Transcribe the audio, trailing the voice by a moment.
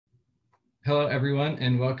Hello, everyone,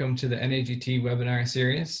 and welcome to the NAGT webinar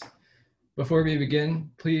series. Before we begin,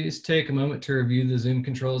 please take a moment to review the Zoom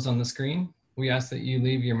controls on the screen. We ask that you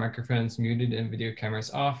leave your microphones muted and video cameras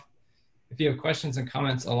off. If you have questions and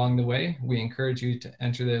comments along the way, we encourage you to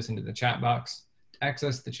enter those into the chat box. To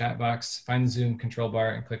access the chat box, find the Zoom control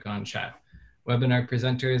bar and click on chat. Webinar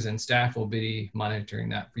presenters and staff will be monitoring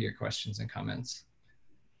that for your questions and comments.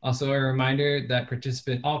 Also, a reminder that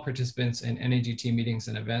all participants in NAGT meetings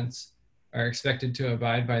and events are expected to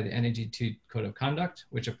abide by the NAGT Code of Conduct,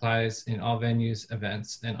 which applies in all venues,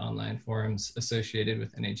 events, and online forums associated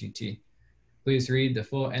with NAGT. Please read the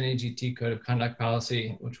full NAGT Code of Conduct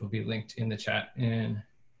policy, which will be linked in the chat in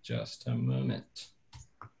just a moment.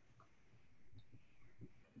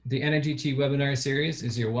 The NAGT webinar series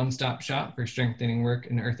is your one-stop shop for strengthening work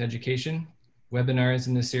in Earth education. Webinars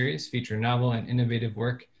in this series feature novel and innovative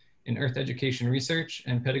work in Earth education research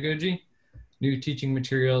and pedagogy, new teaching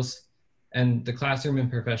materials, and the classroom and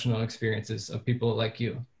professional experiences of people like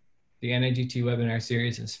you. The NAGT webinar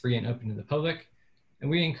series is free and open to the public, and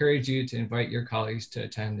we encourage you to invite your colleagues to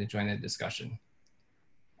attend and join the discussion.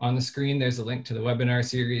 On the screen, there's a link to the webinar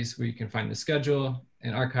series where you can find the schedule,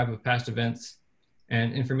 an archive of past events,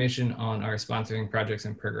 and information on our sponsoring projects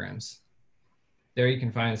and programs. There you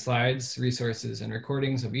can find slides, resources, and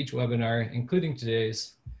recordings of each webinar, including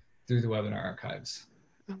today's, through the webinar archives.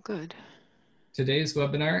 Oh, good. Today's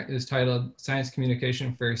webinar is titled Science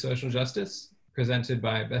Communication for Social Justice, presented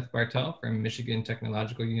by Beth Bartel from Michigan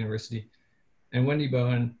Technological University and Wendy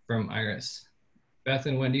Bowen from IRIS. Beth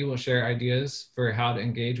and Wendy will share ideas for how to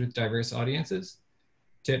engage with diverse audiences,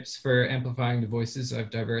 tips for amplifying the voices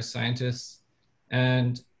of diverse scientists,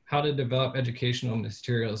 and how to develop educational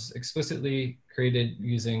materials explicitly created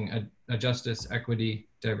using a justice, equity,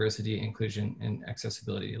 diversity, inclusion, and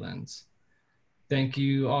accessibility lens. Thank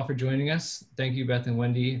you all for joining us. Thank you, Beth and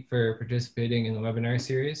Wendy, for participating in the webinar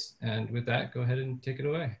series. And with that, go ahead and take it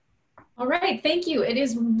away. All right, thank you. It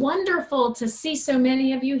is wonderful to see so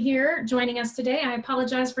many of you here joining us today. I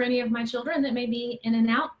apologize for any of my children that may be in and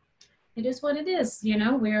out. It is what it is, you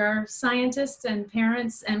know, we are scientists and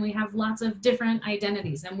parents, and we have lots of different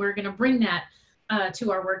identities, and we're gonna bring that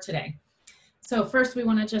to our work today. So first, we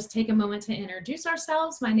want to just take a moment to introduce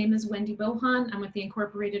ourselves. My name is Wendy Bohan. I'm with the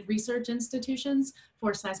Incorporated Research Institutions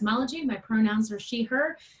for Seismology. My pronouns are she,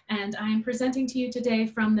 her, and I am presenting to you today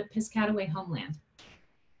from the Piscataway homeland.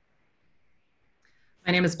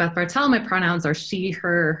 My name is Beth Bartel. My pronouns are she,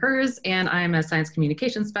 her, hers, and I'm a science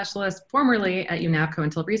communication specialist, formerly at UNAVCO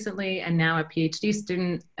until recently, and now a PhD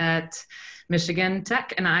student at Michigan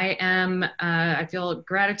Tech. And I feel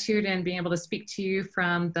gratitude in being able to speak to you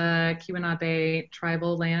from the Keweenaw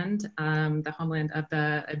tribal land, the homeland of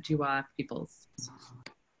the Ojibwa peoples.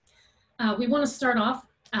 We want to start off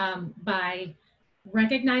by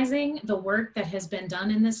recognizing the work that has been done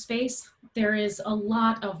in this space. There is a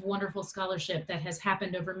lot of wonderful scholarship that has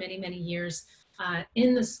happened over many, many years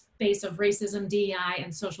in the space of racism, DEI,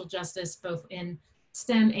 and social justice, both in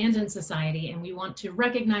STEM and in society. And we want to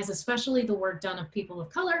recognize especially the work done of people of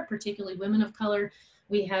color, particularly women of color.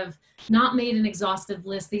 We have not made an exhaustive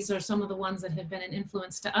list. These are some of the ones that have been an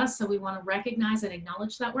influence to us. So we want to recognize and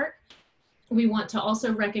acknowledge that work. We want to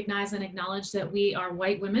also recognize and acknowledge that we are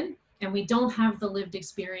white women, and we don't have the lived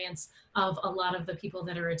experience of a lot of the people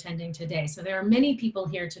that are attending today. So there are many people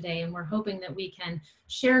here today, and we're hoping that we can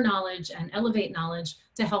share knowledge and elevate knowledge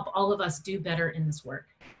to help all of us do better in this work.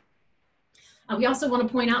 We also want to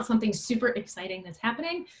point out something super exciting that's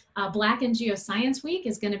happening. Black in Geoscience Week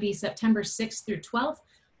is going to be September 6th through 12th.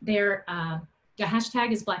 The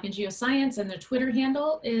hashtag is Black in Geoscience, and their Twitter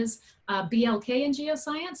handle is BLK in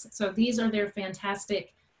Geoscience. So these are their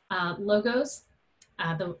fantastic logos.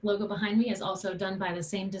 The logo behind me is also done by the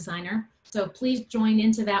same designer. So please join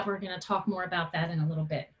into that. We're going to talk more about that in a little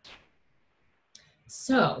bit.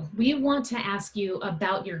 So we want to ask you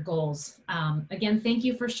about your goals. Again, thank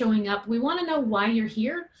you for showing up. We want to know why you're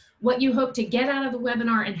here, what you hope to get out of the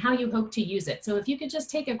webinar, and how you hope to use it. So if you could just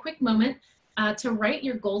take a quick moment to write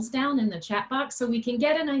your goals down in the chat box so we can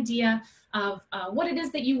get an idea of what it is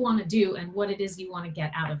that you want to do and what it is you want to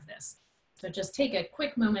get out of this. So just take a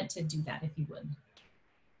quick moment to do that if you would.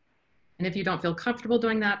 And if you don't feel comfortable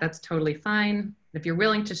doing that, that's totally fine. If you're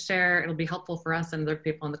willing to share, it'll be helpful for us and other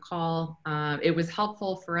people on the call. It was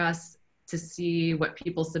helpful for us to see what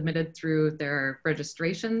people submitted through their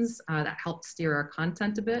registrations. That helped steer our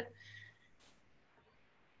content a bit.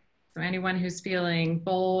 So anyone who's feeling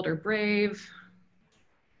bold or brave,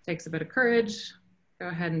 takes a bit of courage, go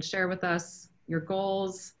ahead and share with us your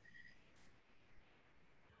goals.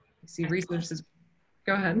 You see resources,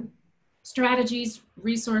 go ahead. Strategies,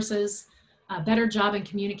 resources, a better job in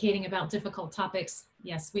communicating about difficult topics.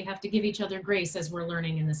 Yes, we have to give each other grace as we're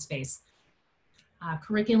learning in this space.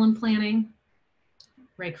 Curriculum planning,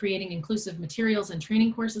 right? Creating inclusive materials and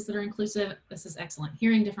training courses that are inclusive. This is excellent.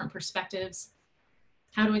 Hearing different perspectives.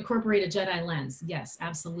 How to incorporate a Jedi lens. Yes,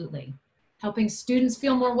 absolutely. Helping students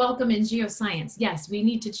feel more welcome in geoscience. Yes, we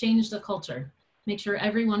need to change the culture. Make sure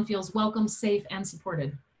everyone feels welcome, safe, and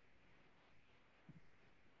supported.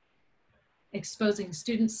 Exposing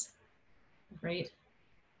students, right?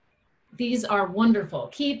 These are wonderful.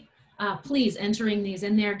 Keep, please, entering these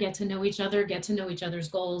in there, get to know each other, get to know each other's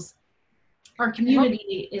goals. Our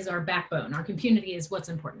community is our backbone. Our community is what's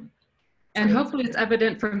important. And hopefully it's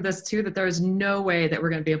evident from this too that there is no way that we're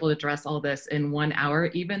going to be able to address all this in 1 hour,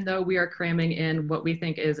 even though we are cramming in what we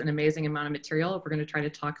think is an amazing amount of material. We're going to try to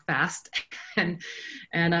talk fast and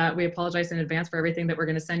we apologize in advance for everything that we're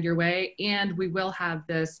going to send your way. And we will have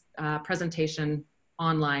this presentation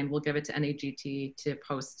online. We'll give it to NAGT to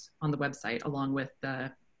post on the website along with the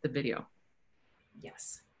video.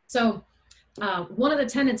 Yes. So one of the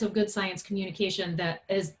tenets of good science communication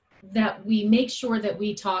that we make sure that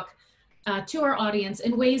we talk to our audience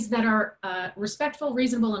in ways that are respectful,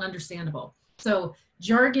 reasonable, and understandable. So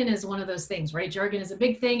jargon is one of those things, right? Jargon is a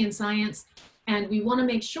big thing in science, and we want to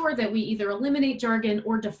make sure that we either eliminate jargon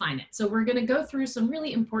or define it. So we're going to go through some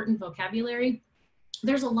really important vocabulary.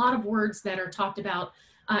 There's a lot of words that are talked about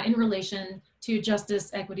in relation to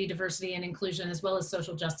justice, equity, diversity, and inclusion, as well as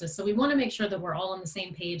social justice. So we want to make sure that we're all on the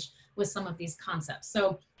same page with some of these concepts.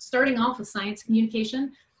 So starting off with science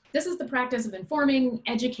communication, this is the practice of informing,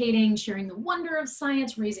 educating, sharing the wonder of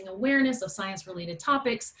science, raising awareness of science-related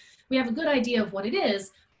topics. We have a good idea of what it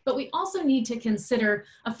is, but we also need to consider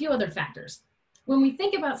a few other factors. When we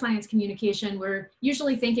think about science communication, we're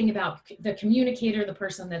usually thinking about the communicator, the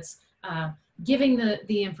person that's giving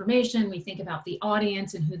the information. We think about the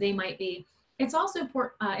audience and who they might be. It's also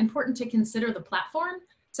important to consider the platform.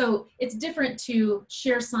 So it's different to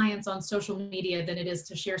share science on social media than it is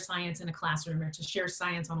to share science in a classroom or to share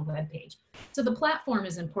science on a web page. So the platform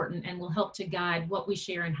is important and will help to guide what we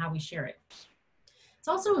share and how we share it. It's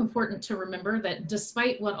also important to remember that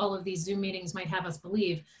despite what all of these Zoom meetings might have us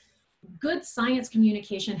believe, good science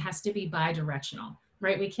communication has to be bi-directional,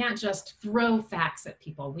 right? We can't just throw facts at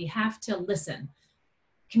people. We have to listen.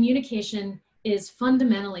 Communication is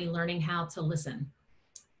fundamentally learning how to listen.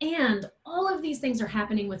 And all of these things are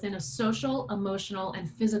happening within a social, emotional, and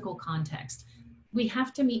physical context. We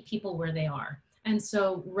have to meet people where they are. And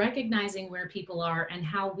so recognizing where people are and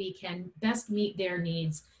how we can best meet their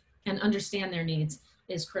needs and understand their needs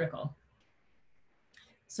is critical.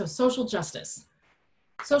 So social justice.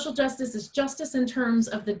 Social justice is justice in terms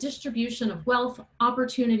of the distribution of wealth,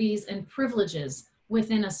 opportunities, and privileges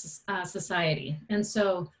within a society. And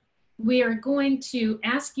so we are going to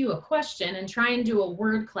ask you a question and try and do a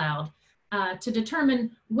word cloud to determine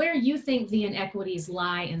where you think the inequities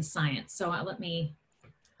lie in science. So let me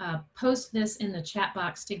post this in the chat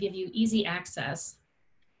box to give you easy access.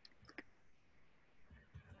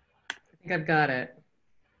 I think I've got it.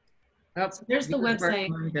 Oh, so there's the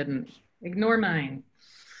website. Didn't. Ignore mine.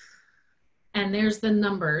 And there's the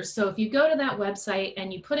numbers. So if you go to that website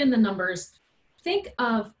and you put in the numbers, think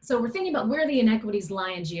of, so we're thinking about where the inequities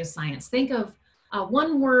lie in geoscience. Think of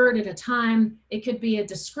one word at a time. It could be a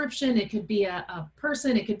description, it could be a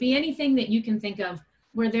person, it could be anything that you can think of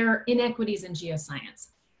where there are inequities in geoscience.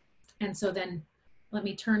 And so then let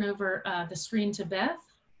me turn over the screen to Beth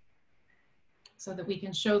so that we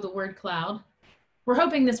can show the word cloud. We're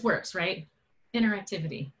hoping this works, right?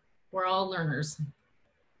 Interactivity. We're all learners.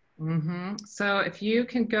 Mm-hmm. So if you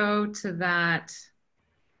can go to that.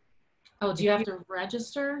 Oh, do you have to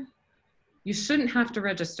register? You shouldn't have to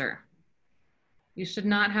register. You should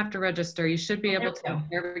not have to register. You should be able to.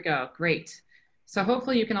 There we go. Great. So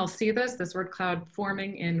hopefully you can all see this word cloud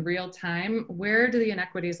forming in real time. Where do the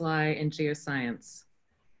inequities lie in geoscience?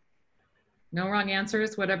 No wrong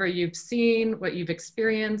answers. Whatever you've seen, what you've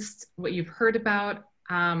experienced, what you've heard about.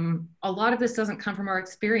 A lot of this doesn't come from our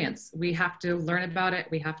experience. We have to learn about it.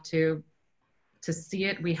 We have to see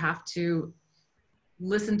it. We have to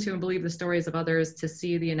listen to and believe the stories of others to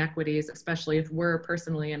see the inequities, especially if we're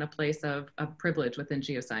personally in a place of privilege within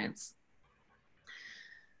geoscience.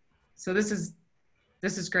 So this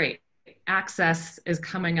is great. Access is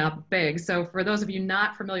coming up big. So for those of you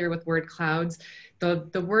not familiar with word clouds,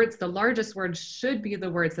 the largest words should be the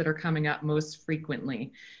words that are coming up most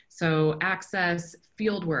frequently. So access,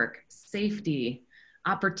 fieldwork, safety,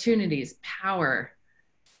 opportunities, power,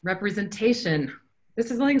 representation.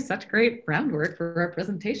 This is like such great groundwork for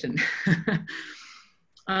representation.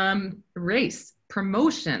 Race,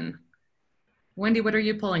 promotion. Wendy, what are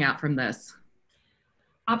you pulling out from this?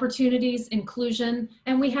 opportunities, inclusion,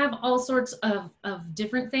 and we have all sorts of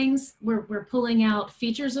different things. We're pulling out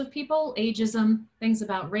features of people, ageism, things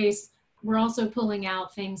about race. We're also pulling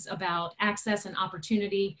out things about access and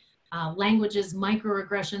opportunity, languages,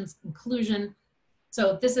 microaggressions, inclusion.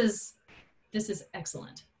 So this is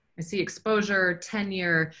excellent. I see exposure,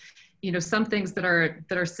 tenure, you know, some things that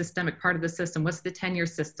are systemic, part of the system. What's the tenure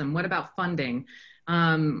system? What about funding?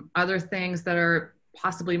 Other things that are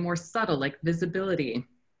possibly more subtle, like visibility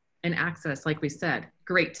and access, like we said.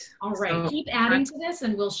 Great. All right, so keep adding to this,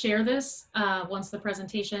 and we'll share this once the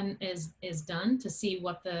presentation is done to see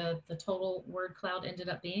what the total word cloud ended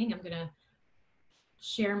up being. I'm gonna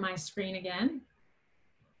share my screen again.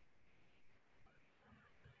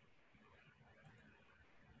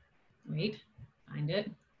 Wait, find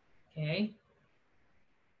it. Okay.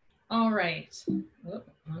 All right,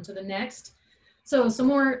 on to the next. So some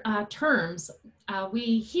more terms.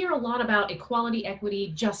 We hear a lot about equality,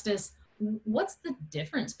 equity, justice. What's the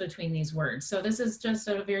difference between these words? So this is just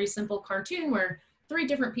a very simple cartoon where 3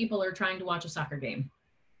 different people are trying to watch a soccer game.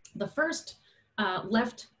 The first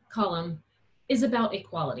left column is about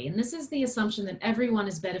equality. And this is the assumption that everyone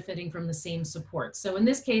is benefiting from the same support. So in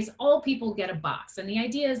this case, all people get a box. And the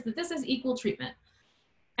idea is that this is equal treatment.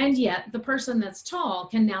 And yet the person that's tall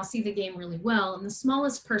can now see the game really well, and the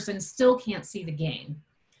smallest person still can't see the game.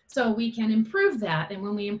 So we can improve that. And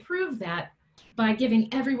when we improve that by giving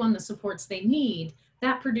everyone the supports they need,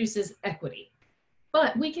 that produces equity.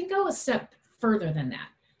 But we can go a step further than that.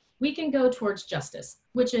 We can go towards justice,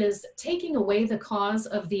 which is taking away the cause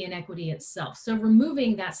of the inequity itself. So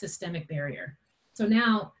removing that systemic barrier. So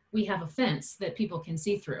now we have a fence that people can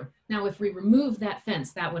see through. Now, if we remove that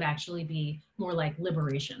fence, that would actually be more like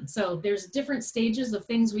liberation. So there's different stages of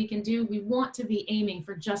things we can do. We want to be aiming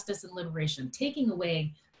for justice and liberation, taking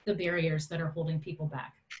away the barriers that are holding people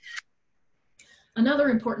back. Another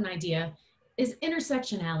important idea is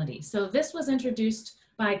intersectionality. So this was introduced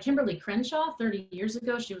by Kimberly Crenshaw 30 years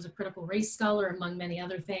ago. She was a critical race scholar, among many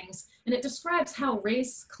other things. And it describes how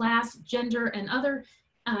race, class, gender, and other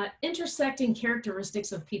intersecting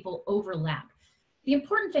characteristics of people overlap. The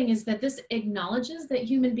important thing is that this acknowledges that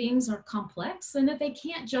human beings are complex and that they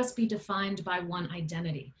can't just be defined by one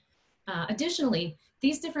identity. Additionally,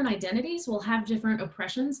 these different identities will have different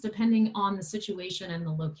oppressions depending on the situation and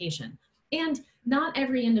the location. And not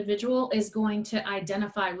every individual is going to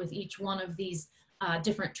identify with each one of these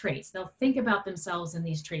different traits. They'll think about themselves in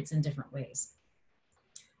these traits in different ways.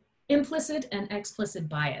 Implicit and explicit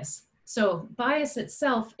bias. So bias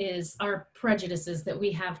itself is our prejudices that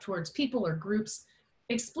we have towards people or groups.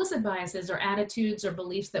 Explicit biases are attitudes or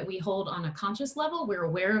beliefs that we hold on a conscious level. We're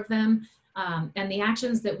aware of them. And the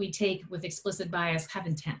actions that we take with explicit bias have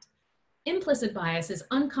intent. Implicit bias is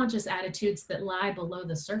unconscious attitudes that lie below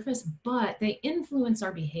the surface, but they influence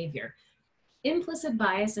our behavior. Implicit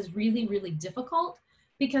bias is really, really difficult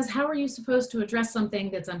because how are you supposed to address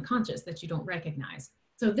something that's unconscious that you don't recognize?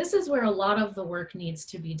 So this is where a lot of the work needs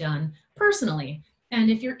to be done personally.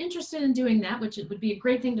 And if you're interested in doing that, which it would be a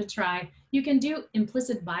great thing to try, you can do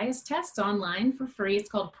implicit bias tests online for free.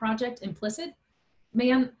 It's called Project Implicit.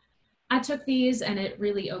 Man, I took these and it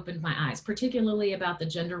really opened my eyes, particularly about the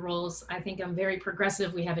gender roles. I think I'm very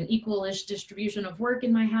progressive. We have an equal-ish distribution of work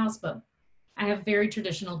in my house, but I have very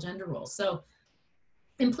traditional gender roles. So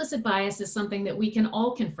implicit bias is something that we can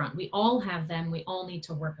all confront. We all have them. We all need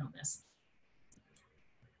to work on this.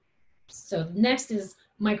 So next is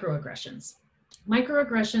microaggressions.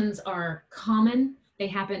 Microaggressions are common. They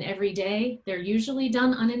happen every day. They're usually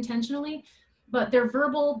done unintentionally, but they're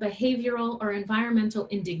verbal, behavioral, or environmental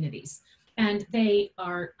indignities. And they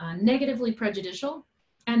are negatively prejudicial,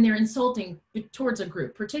 and they're insulting towards a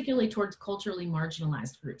group, particularly towards culturally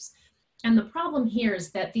marginalized groups. And the problem here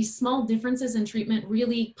is that these small differences in treatment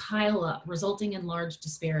really pile up, resulting in large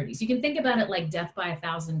disparities. You can think about it like death by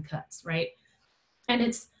 1,000 cuts, right? And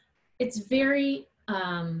it's very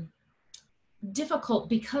difficult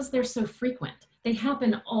because they're so frequent. They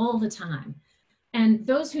happen all the time. And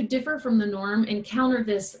those who differ from the norm encounter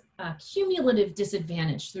this cumulative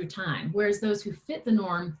disadvantage through time, whereas those who fit the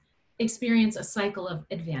norm experience a cycle of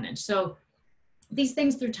advantage. So these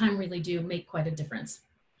things through time really do make quite a difference.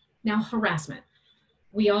 Now, harassment.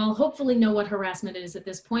 We all hopefully know what harassment is at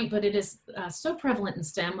this point, but it is so prevalent in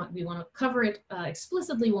STEM. We want to cover it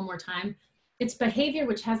explicitly one more time. It's behavior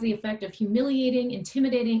which has the effect of humiliating,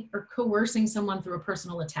 intimidating, or coercing someone through a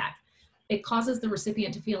personal attack. It causes the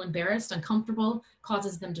recipient to feel embarrassed, uncomfortable,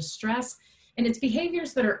 causes them distress, and it's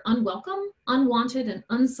behaviors that are unwelcome, unwanted, and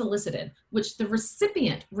unsolicited, which the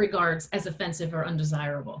recipient regards as offensive or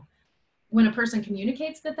undesirable. When a person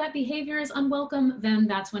communicates that that behavior is unwelcome, then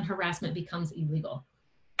that's when harassment becomes illegal.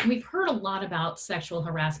 We've heard a lot about sexual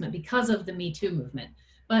harassment because of the Me Too movement,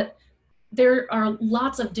 but there are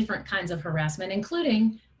lots of different kinds of harassment,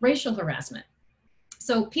 including racial harassment.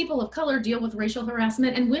 So people of color deal with racial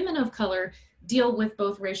harassment, and women of color deal with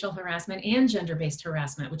both racial harassment and gender-based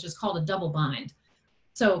harassment, which is called a double bind.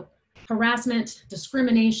 So harassment,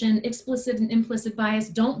 discrimination, explicit and implicit bias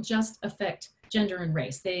don't just affect gender and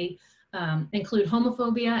race. They include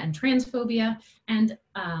homophobia and transphobia and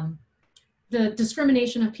the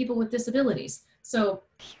discrimination of people with disabilities. So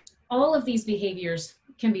all of these behaviors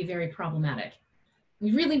can be very problematic.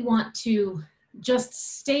 We really want to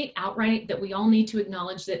just state outright that we all need to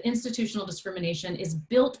acknowledge that institutional discrimination is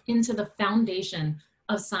built into the foundation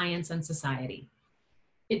of science and society.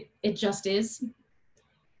 It just is.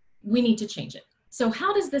 We need to change it. So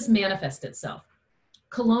how does this manifest itself?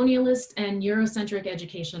 Colonialist and Eurocentric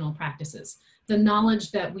educational practices, the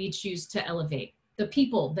knowledge that we choose to elevate, the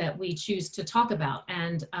people that we choose to talk about,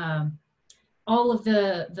 and all of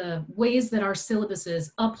the ways that our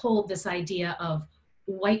syllabuses uphold this idea of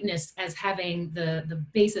whiteness as having the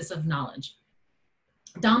basis of knowledge.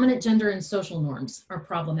 Dominant gender and social norms are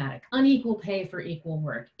problematic. Unequal pay for equal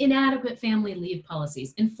work, inadequate family leave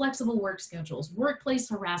policies, inflexible work schedules, workplace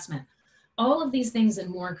harassment. All of these things and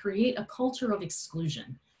more create a culture of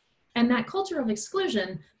exclusion. And that culture of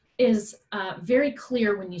exclusion is very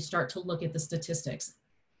clear when you start to look at the statistics.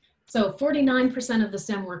 So 49% of the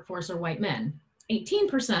STEM workforce are white men,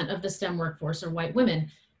 18% of the STEM workforce are white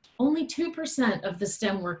women, only 2% of the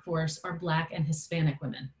STEM workforce are Black and Hispanic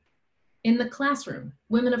women. In the classroom,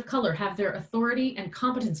 women of color have their authority and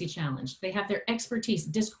competency challenged. They have their expertise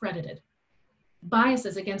discredited.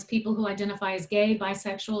 Biases against people who identify as gay,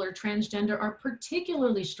 bisexual, or transgender are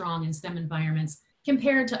particularly strong in STEM environments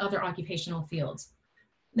compared to other occupational fields.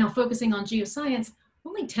 Now, focusing on geoscience,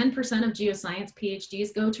 only 10% of geoscience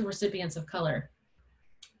PhDs go to recipients of color.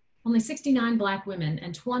 Only 69 Black women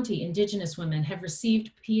and 20 Indigenous women have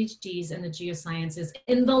received PhDs in the geosciences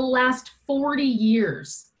in the last 40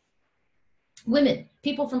 years. Women,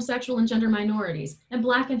 people from sexual and gender minorities, and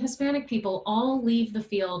Black and Hispanic people all leave the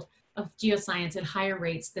field of geoscience at higher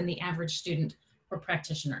rates than the average student or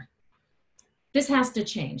practitioner. This has to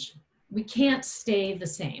change. We can't stay the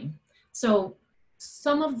same. So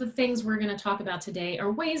some of the things we're going to talk about today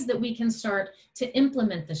are ways that we can start to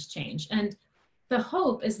implement this change. And the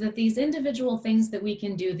hope is that these individual things that we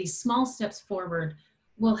can do, these small steps forward,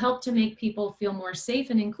 will help to make people feel more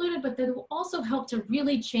safe and included, but that will also help to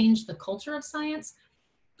really change the culture of science,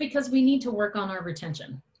 because we need to work on our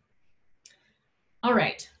retention. All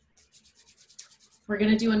right, we're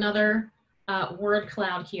going to do another word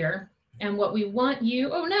cloud here. And what we want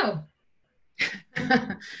you, oh no.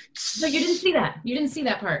 So you didn't see that. You didn't see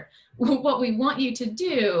that part. What we want you to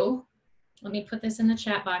do, let me put this in the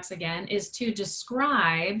chat box again, is to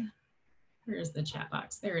describe, where's the chat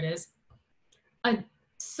box? There it is. A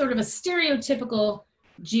sort of a stereotypical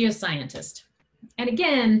geoscientist. And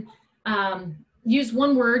again, use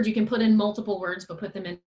one word. You can put in multiple words, but put them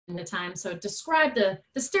in the time. So describe the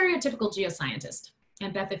stereotypical geoscientist.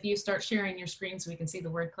 And Beth, if you start sharing your screen so we can see the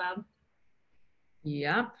word cloud.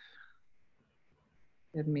 Yep.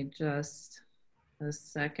 Give me just a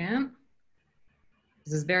second.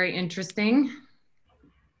 This is very interesting,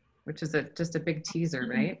 which is just a big teaser,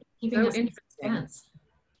 right? Keeping so us in interesting. suspense.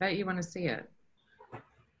 Bet you want to see it.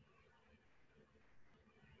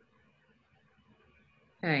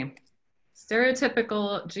 Okay.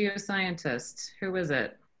 Stereotypical geoscientist. Who is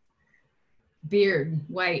it? Beard,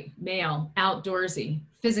 white, male, outdoorsy,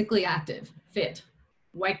 physically active, fit,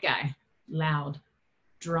 white guy, loud,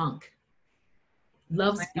 drunk,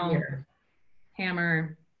 loves beer.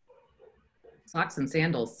 Hammer, socks and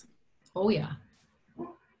sandals. Oh yeah.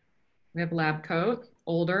 We have lab coat,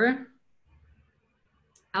 older.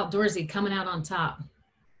 Outdoorsy, coming out on top.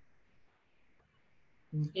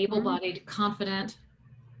 Able-bodied, confident.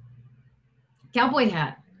 Cowboy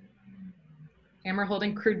hat. Hammer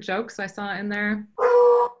holding crude jokes I saw in there.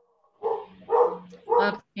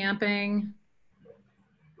 Love camping.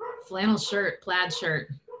 Flannel shirt, plaid shirt,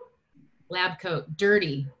 lab coat,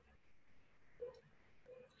 dirty.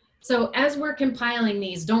 So as we're compiling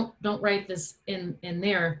these, don't write this in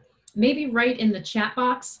there. Maybe write in the chat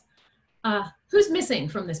box, who's missing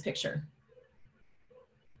from this picture?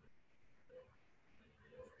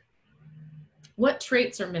 What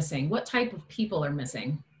traits are missing? What type of people are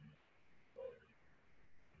missing?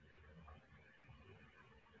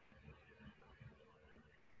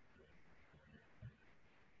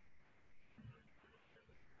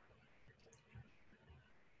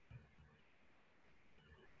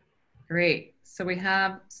 Great. So we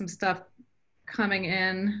have some stuff coming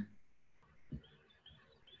in.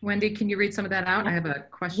 Wendy, can you read some of that out? I have a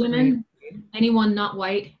question. Women, anyone not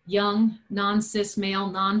white, young, non-cis male,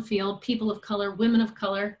 non-field, people of color, women of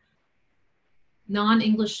color,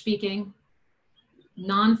 non-English speaking,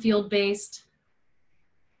 non-field based,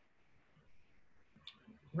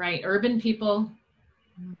 right, urban people,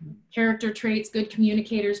 character traits, good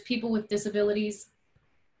communicators, people with disabilities.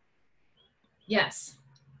 Yes.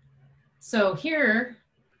 So here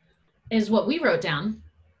is what we wrote down,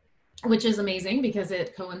 which is amazing because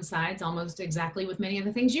it coincides almost exactly with many of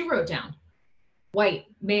the things you wrote down. White,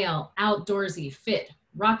 male, outdoorsy, fit,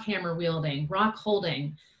 rock hammer wielding, rock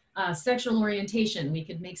holding, sexual orientation. We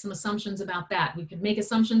could make some assumptions about that. We could make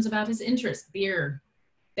assumptions about his interest, beer,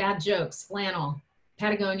 bad jokes, flannel,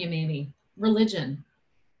 Patagonia maybe, religion.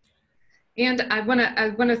 And I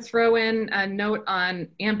want to throw in a note on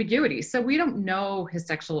ambiguity. So we don't know his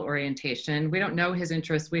sexual orientation, we don't know his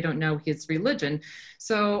interests, we don't know his religion.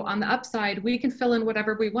 So on the upside, we can fill in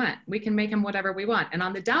whatever we want. We can make him whatever we want. And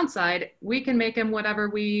on the downside, we can make him whatever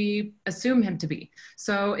we assume him to be.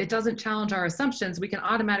 So it doesn't challenge our assumptions. We can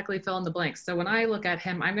automatically fill in the blanks. So when I look at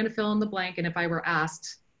him, I'm going to fill in the blank. And if I were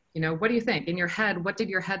asked, you know, what do you think in your head? What did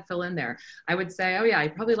your head fill in there? I would say, oh yeah, he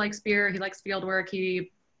probably likes beer. He likes field work.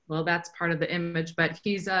 Well, that's part of the image, but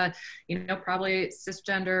he's you know, probably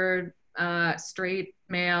cisgender, straight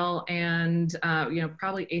male, and you know,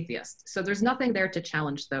 probably atheist. So there's nothing there to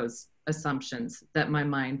challenge those assumptions that my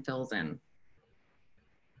mind fills in.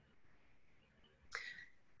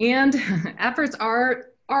 And efforts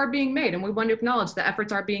are being made, and we want to acknowledge that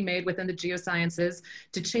efforts are being made within the geosciences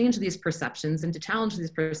to change these perceptions and to challenge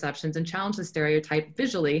these perceptions and challenge the stereotype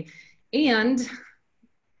visually. And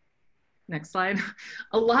next slide.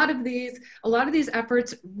 A lot of these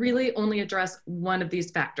efforts really only address one of these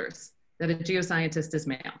factors, that a geoscientist is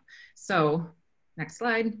male. So next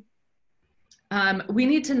slide. We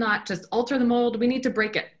need to not just alter the mold, we need to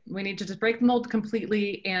break it. We need to just break the mold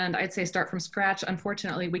completely, and I'd say start from scratch.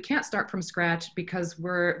 Unfortunately, we can't start from scratch because we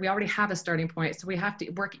already have a starting point, so we have to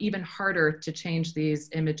work even harder to change these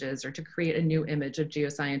images or to create a new image of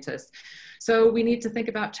geoscientists. So we need to think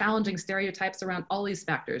about challenging stereotypes around all these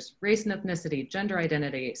factors: race and ethnicity, gender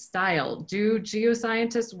identity, style. Do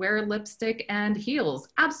geoscientists wear lipstick and heels?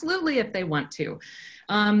 Absolutely, if they want to.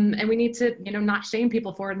 And we need to, you know, not shame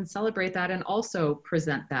people for it and celebrate that and also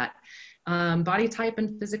present that. Body type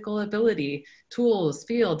and physical ability, tools,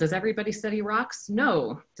 field. Does everybody study rocks?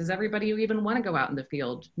 No. Does everybody even want to go out in the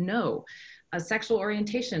field? No. Sexual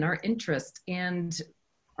orientation, our interest, and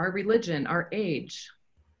our religion, our age.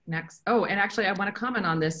 Next. Oh, and actually I want to comment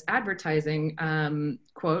on this advertising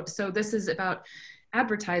quote. So this is about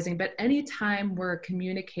advertising, but anytime we're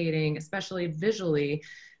communicating, especially visually,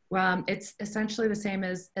 it's essentially the same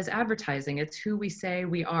as advertising. It's who we say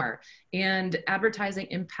we are. And advertising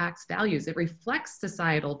impacts values. It reflects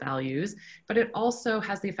societal values, but it also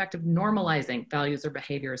has the effect of normalizing values or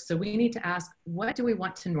behaviors. So we need to ask, what do we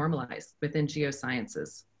want to normalize within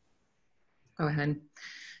geosciences? Go ahead.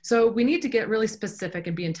 So we need to get really specific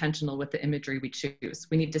and be intentional with the imagery we choose.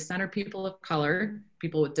 We need to center people of color,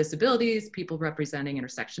 people with disabilities, people representing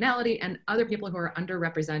intersectionality, and other people who are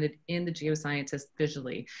underrepresented in the geoscientist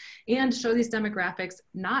visually, and show these demographics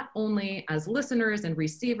not only as listeners and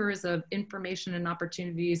receivers of information and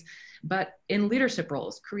opportunities, but in leadership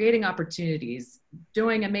roles, creating opportunities,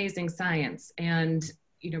 doing amazing science, and,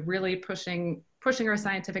 you know, really pushing our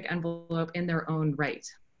scientific envelope in their own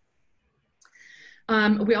right.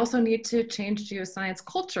 We also need to change geoscience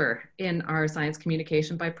culture in our science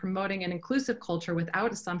communication by promoting an inclusive culture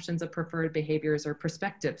without assumptions of preferred behaviors or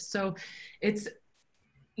perspectives. So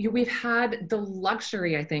we've had the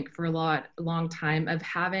luxury, I think, for a long time of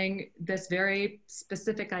having this very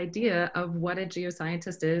specific idea of what a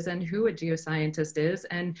geoscientist is and who a geoscientist is.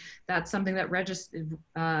 And that's something that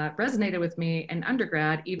resonated with me in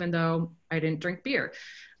undergrad, even though I didn't drink beer.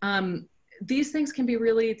 These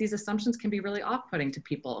assumptions can be really off-putting to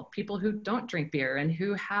people who don't drink beer and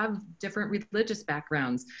who have different religious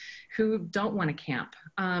backgrounds, who don't want to camp.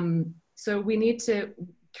 So we need to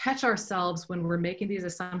catch ourselves when we're making these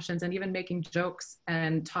assumptions and even making jokes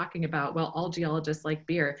and talking about, well, all geologists like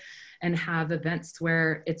beer, and have events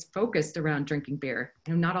where it's focused around drinking beer.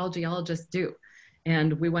 And not all geologists do.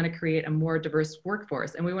 And we want to create a more diverse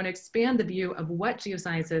workforce. And we want to expand the view of what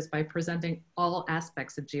geoscience is by presenting all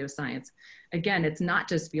aspects of geoscience. Again, it's not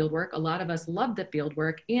just fieldwork. A lot of us love the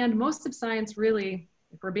fieldwork, and most of science really,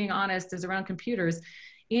 if we're being honest, is around computers.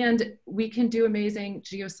 And we can do amazing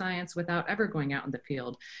geoscience without ever going out in the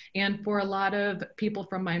field. And for a lot of people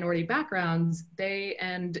from minority backgrounds, they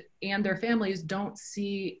and their families don't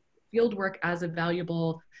see fieldwork as a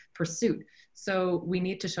valuable pursuit. So we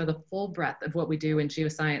need to show the full breadth of what we do in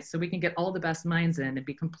geoscience so we can get all the best minds in and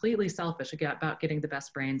be completely selfish about getting the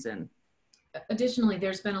best brains in. Additionally,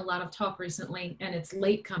 there's been a lot of talk recently, and it's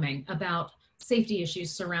late coming, about safety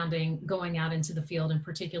issues surrounding going out into the field in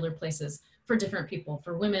particular places for different people,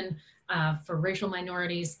 for women, for racial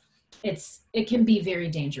minorities. It can be very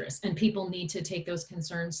dangerous, and people need to take those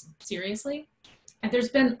concerns seriously. And there's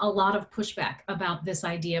been a lot of pushback about this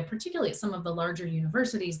idea, particularly at some of the larger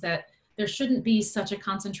universities, that there shouldn't be such a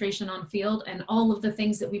concentration on field, and all of the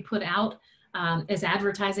things that we put out as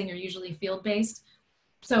advertising are usually field-based.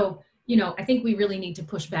 So, you know, I think we really need to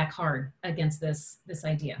push back hard against this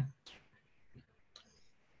idea.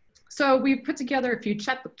 So we put together a few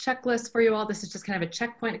checklists for you all. This is just kind of a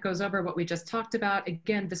checkpoint. It goes over what we just talked about.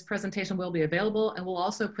 Again, this presentation will be available, and we'll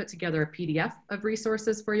also put together a PDF of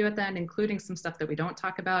resources for you at the end, including some stuff that we don't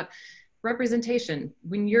talk about. Representation.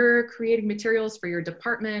 When you're creating materials for your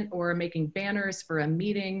department or making banners for a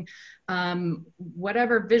meeting,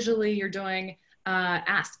 whatever visually you're doing,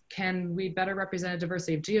 ask, can we better represent a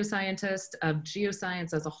diversity of geoscientists, of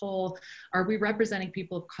geoscience as a whole? Are we representing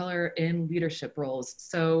people of color in leadership roles?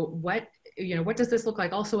 So what does this look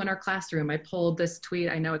like? Also in our classroom, I pulled this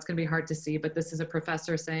tweet. I know it's going to be hard to see, but this is a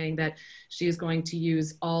professor saying that she's going to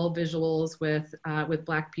use all visuals with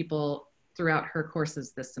Black people throughout her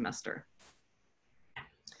courses this semester.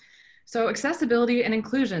 So accessibility and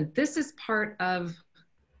inclusion, this is part of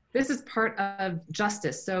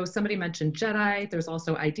justice. So somebody mentioned JEDI, there's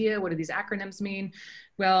also IDEA. What do these acronyms mean?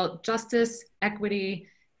 Well, justice, equity,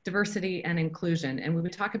 diversity, and inclusion. And when we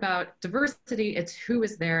talk about diversity, it's who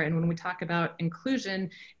is there. And when we talk about inclusion,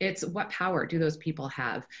 it's what power do those people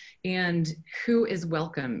have and who is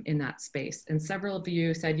welcome in that space. And several of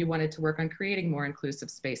you said you wanted to work on creating more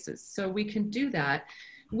inclusive spaces. So we can do that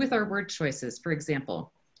with our word choices, for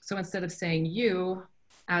example. So instead of saying you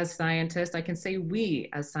as scientists, I can say we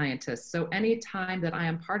as scientists. So anytime that I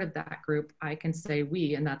am part of that group, I can say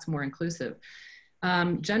we, and that's more inclusive.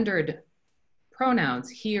 Gendered pronouns,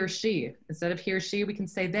 he or she. Instead of he or she, we can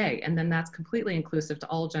say they, and then that's completely inclusive to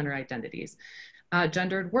all gender identities.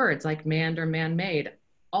 Gendered words like manned or man-made.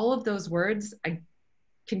 All of those words, I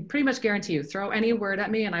can pretty much guarantee you, throw any word at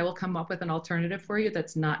me and I will come up with an alternative for you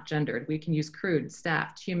that's not gendered. We can use crude,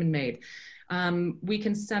 staffed, human-made. We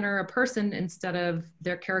can center a person instead of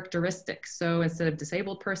their characteristics. So instead of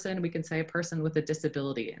disabled person, we can say a person with a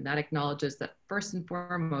disability, and that acknowledges that first and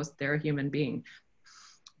foremost, they're a human being.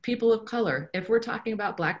 People of color, if we're talking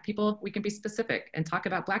about Black people, we can be specific and talk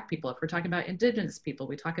about Black people. If we're talking about Indigenous people,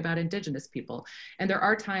 we talk about Indigenous people. And there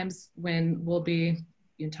are times when we'll be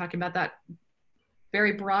talking about that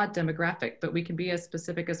very broad demographic, but we can be as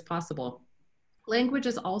specific as possible. Language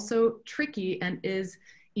is also tricky and is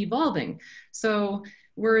evolving. So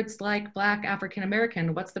words like Black, African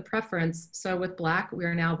American, what's the preference? So with Black,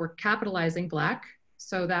 we're capitalizing Black.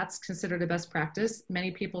 So that's considered a best practice. Many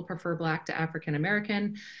people prefer Black to African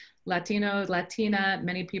American. Latino, Latina,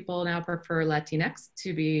 many people now prefer Latinx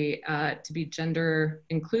to be gender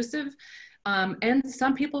inclusive. And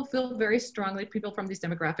some people feel very strongly, people from these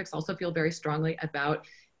demographics also feel very strongly about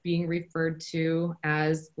being referred to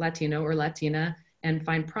as Latino or Latina and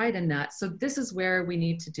find pride in that. So this is where we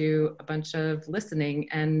need to do a bunch of listening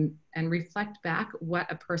and reflect back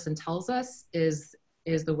what a person tells us is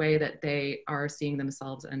the way that they are seeing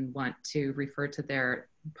themselves and want to refer to their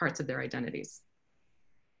parts of their identities.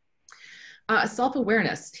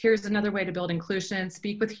 Self-awareness. Here's another way to build inclusion: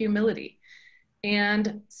 speak with humility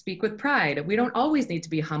and speak with pride. We don't always need to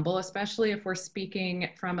be humble, especially if we're speaking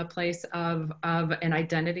from a place of an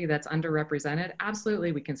identity that's underrepresented.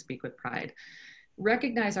 Absolutely, we can speak with pride.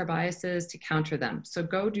 Recognize our biases to counter them. So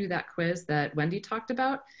go do that quiz that Wendy talked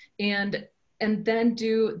about, and then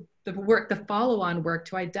do the follow-on work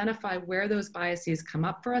to identify where those biases come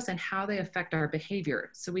up for us and how they affect our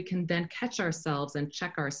behavior. So we can then catch ourselves and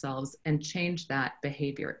check ourselves and change that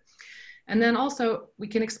behavior. And then also we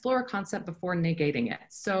can explore a concept before negating it.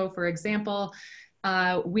 So for example,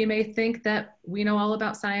 we may think that we know all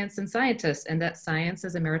about science and scientists, and that science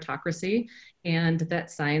is a meritocracy and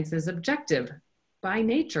that science is objective. By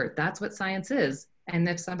nature, that's what science is. And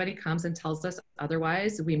if somebody comes and tells us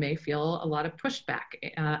otherwise, we may feel a lot of pushback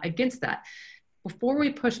against that. Before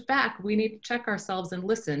we push back, we need to check ourselves and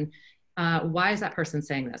listen. Why is that person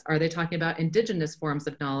saying this? Are they talking about Indigenous forms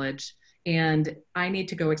of knowledge? And I need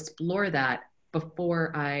to go explore that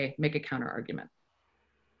before I make a counter argument.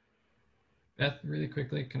 Beth, really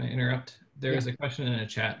quickly, can I interrupt? There is a question in a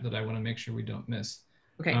chat that I want to make sure we don't miss.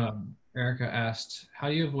 Okay. Erica asked, how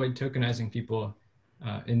do you avoid tokenizing people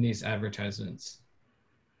in these advertisements?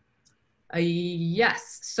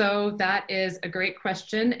 Yes, so that is a great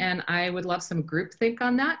question, and I would love some groupthink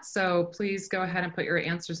on that. So please go ahead and put your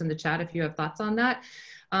answers in the chat if you have thoughts on that.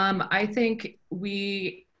 I think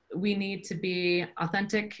we need to be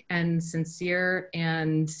authentic and sincere,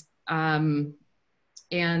 and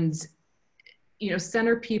you know,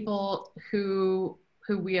 center people who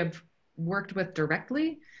we have worked with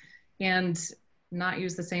directly, and not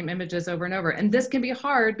use the same images over and over. And this can be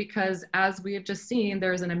hard because, as we have just seen,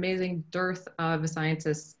 there's an amazing dearth of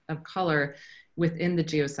scientists of color within the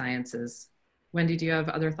geosciences. Wendy, do you have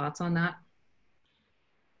other thoughts on that?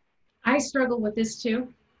 I struggle with this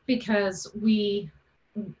too, because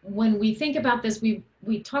when we think about this, we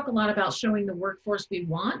talk a lot about showing the workforce we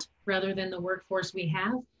want rather than the workforce we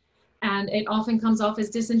have. And it often comes off as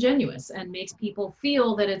disingenuous and makes people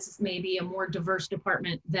feel that it's maybe a more diverse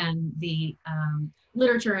department than the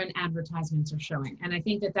literature and advertisements are showing. And I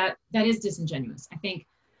think that is disingenuous. I think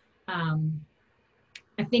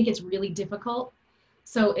it's really difficult.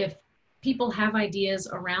 So if people have ideas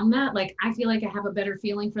around that, like, I feel like I have a better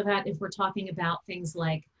feeling for that if we're talking about things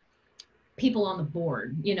like people on the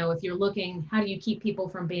board. You know, if you're looking, how do you keep people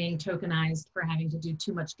from being tokenized for having to do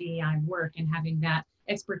too much DEI work and having that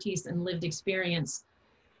expertise and lived experience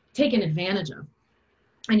taken advantage of?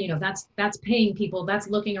 And, you know, that's paying people, that's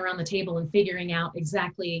looking around the table and figuring out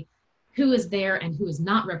exactly who is there and who is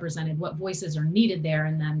not represented, what voices are needed there,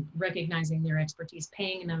 and then recognizing their expertise,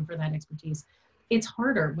 paying them for that expertise. It's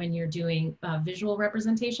harder when you're doing visual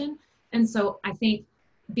representation. And so I think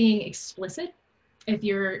being explicit, if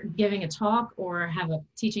you're giving a talk or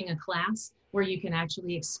teaching a class where you can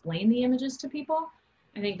actually explain the images to people,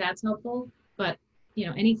 I think that's helpful. But, you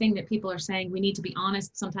know, anything that people are saying, we need to be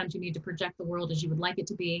honest. Sometimes you need to project the world as you would like it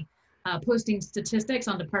to be. Posting statistics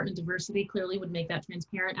on department diversity clearly would make that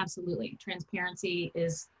transparent. Absolutely. Transparency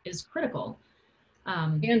is critical.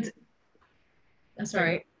 And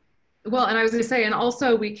sorry. Well, and I was going to say, and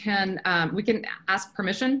also we can ask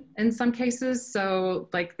permission in some cases. So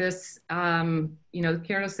like this, you know,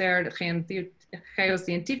 quiero ser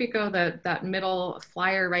geocientífico, that middle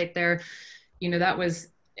flyer right there, you know, that was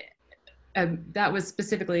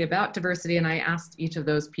specifically about diversity. And I asked each of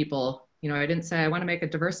those people, you know, I didn't say I want to make a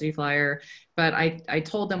diversity flyer, but I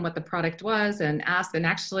told them what the product was and asked. And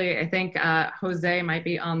actually, I think Jose might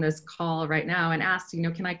be on this call right now, and asked, you know,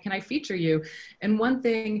 can I feature you? And one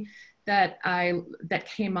thing that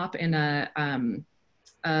came up in a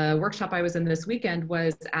workshop I was in this weekend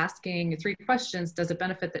was asking 3 questions. Does it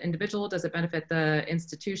benefit the individual? Does it benefit the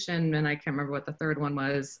institution? And I can't remember what the third one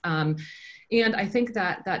was. And I think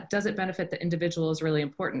that does it benefit the individual is really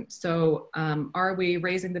important. So are we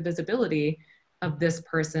raising the visibility of this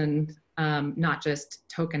person, not just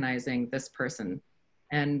tokenizing this person?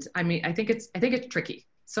 And I mean, I think it's tricky.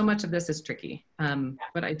 So much of this is tricky,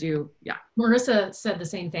 but I do, yeah. Marissa said the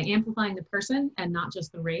same thing. Amplifying the person and not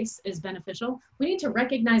just the race is beneficial. We need to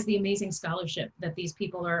recognize the amazing scholarship that these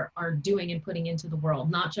people are doing and putting into the world,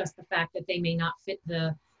 not just the fact that they may not fit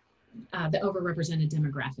the overrepresented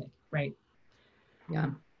demographic, right?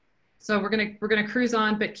 Yeah. So we're gonna cruise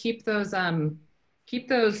on, but keep those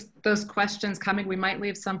questions coming. We might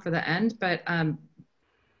leave some for the end, but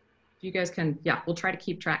you guys can, yeah, we'll try to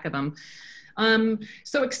keep track of them.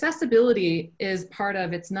 So accessibility is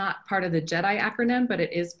it's not part of the JEDI acronym, but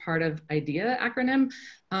it is part of IDEA acronym.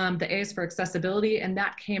 The A is for accessibility, and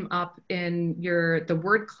that came up in the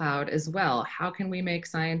word cloud as well. How can we make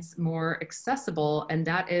science more accessible? And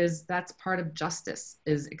that's part of justice,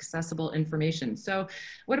 is accessible information. So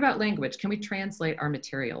what about language? Can we translate our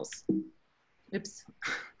materials? Oops,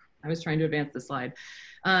 I was trying to advance the slide.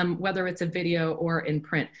 Whether it's a video or in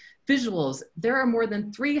print. Visuals, there are more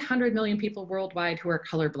than 300 million people worldwide who are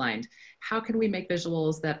colorblind. How can we make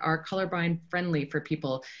visuals that are colorblind friendly for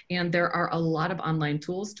people? And there are a lot of online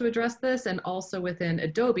tools to address this. And also within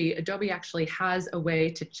Adobe actually has a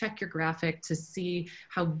way to check your graphic to see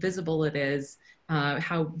how visible it is,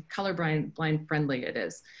 how colorblind friendly it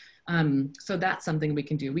is. So that's something we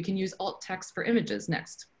can do. We can use alt text for images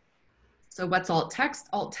next. So what's alt text?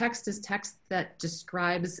 Alt text is text that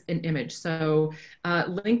describes an image. So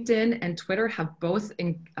LinkedIn and Twitter have both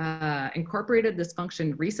incorporated this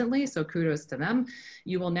function recently, so kudos to them.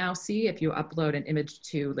 You will now see, if you upload an image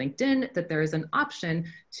to LinkedIn, that there is an option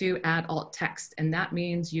to add alt text. And that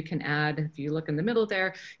means you can add, if you look in the middle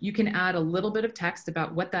there, you can add a little bit of text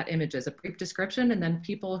about what that image is, a brief description, and then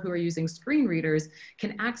people who are using screen readers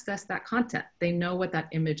can access that content. They know what that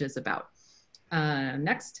image is about.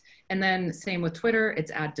 Next, and then same with Twitter, it's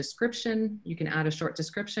add description. You can add a short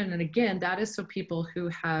description. And again, that is so people who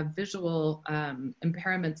have visual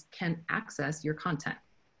impairments can access your content.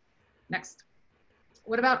 Next.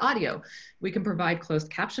 What about audio? We can provide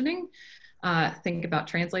closed captioning. Think about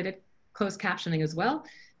translated closed captioning as well.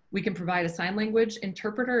 We can provide a sign language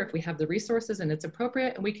interpreter if we have the resources and it's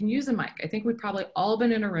appropriate, and we can use a mic. I think we've probably all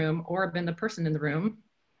been in a room or been the person in the room,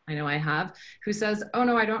 I know I have, who says, oh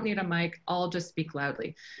no, I don't need a mic, I'll just speak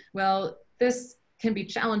loudly. Well, this can be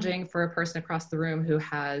challenging for a person across the room who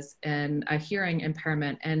has a hearing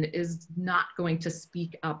impairment and is not going to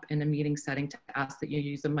speak up in a meeting setting to ask that you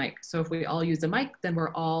use a mic. So if we all use a mic, then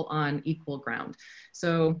we're all on equal ground.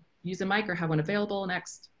 So use a mic or have one available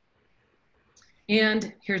next.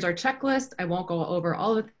 And here's our checklist. I won't go over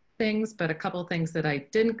all the things, but a couple of things that I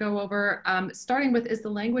didn't go over. Starting with, is the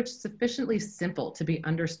language sufficiently simple to be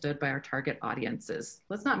understood by our target audiences?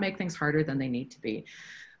 Let's not make things harder than they need to be.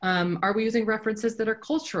 Are we using references that are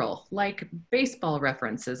cultural, like baseball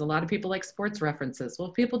references? A lot of people like sports references. Well,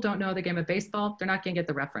 if people don't know the game of baseball, they're not gonna get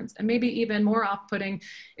the reference. And maybe even more off-putting,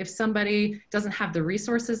 if somebody doesn't have the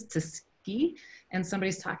resources to ski and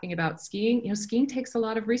somebody's talking about skiing, you know, skiing takes a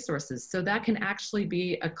lot of resources. So that can actually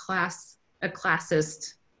be a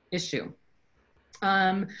classist issue.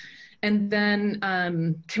 And then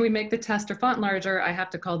can we make the test or font larger? I have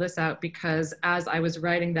to call this out because as I was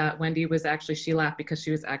writing that, Wendy was actually, she laughed because she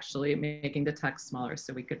was actually making the text smaller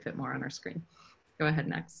so we could fit more on our screen. Go ahead,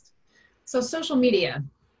 next. So social media,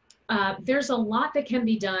 there's a lot that can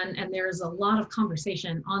be done, and there's a lot of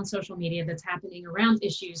conversation on social media that's happening around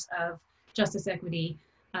issues of justice, equity,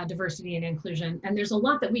 diversity, and inclusion. And there's a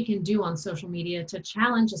lot that we can do on social media to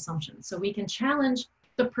challenge assumptions. So we can challenge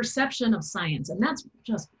the perception of science, and that's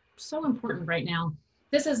just so important right now.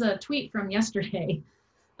 This is a tweet from yesterday.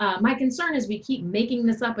 My concern is we keep making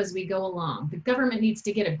this up as we go along. The government needs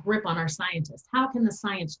to get a grip on our scientists. How can the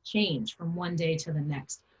science change from one day to the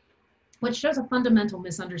next? Which shows a fundamental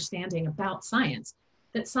misunderstanding about science,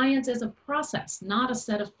 that science is a process, not a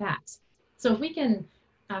set of facts. So if we can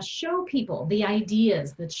show people the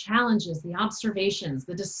ideas, the challenges, the observations,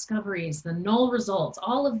 the discoveries, the null results,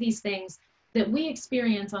 all of these things that we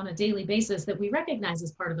experience on a daily basis that we recognize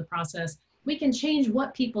as part of the process, we can change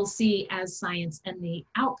what people see as science and the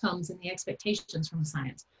outcomes and the expectations from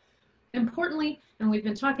science. Importantly, and we've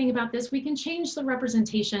been talking about this, we can change the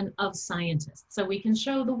representation of scientists. So we can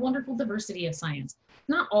show the wonderful diversity of science.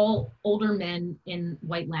 Not all older men in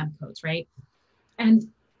white lab coats, right? And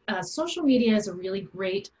social media is a really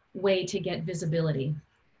great way to get visibility.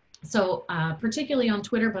 So particularly on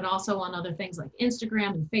Twitter, but also on other things like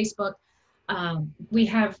Instagram and Facebook, we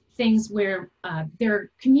have things where there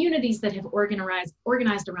are communities that have organized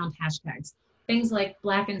around hashtags. Things like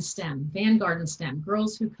Black in STEM, Vanguard in STEM,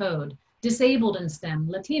 Girls Who Code, Disabled in STEM,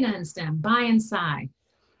 Latina in STEM, Bi and Sci.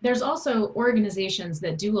 There's also organizations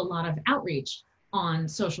that do a lot of outreach on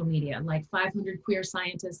social media, like 500 Queer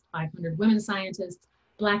Scientists, 500 Women Scientists,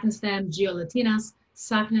 Black in STEM, Geo-Latinas,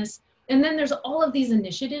 SACNAS. And then there's all of these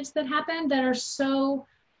initiatives that happen that are so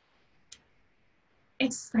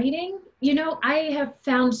exciting. You know, I have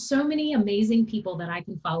found so many amazing people that I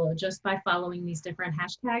can follow just by following these different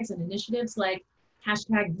hashtags and initiatives, like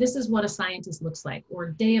hashtag this is what a scientist looks like, or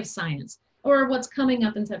Day of Science, or what's coming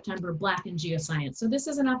up in September, Black in Geoscience. So this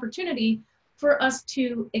is an opportunity for us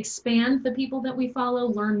to expand the people that we follow,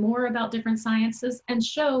 learn more about different sciences, and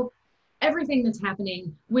show everything that's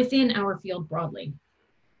happening within our field broadly.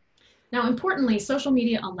 Now, importantly, social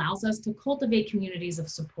media allows us to cultivate communities of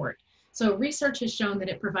support. So research has shown that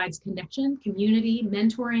it provides connection, community,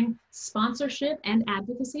 mentoring, sponsorship, and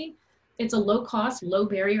advocacy. It's a low-cost,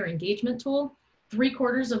 low-barrier engagement tool.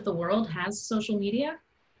 3/4 of the world has social media.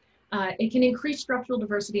 It can increase structural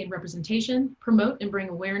diversity and representation, promote and bring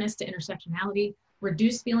awareness to intersectionality,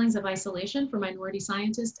 reduce feelings of isolation for minority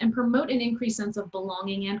scientists, and promote an increased sense of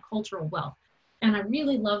belonging and cultural wealth. And I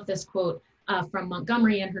really love this quote from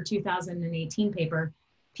Montgomery in her 2018 paper.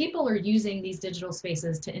 People are using these digital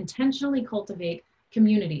spaces to intentionally cultivate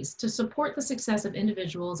communities, to support the success of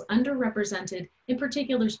individuals underrepresented in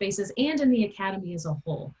particular spaces and in the academy as a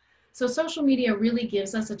whole. So social media really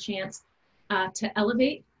gives us a chance to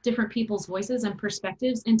elevate different people's voices and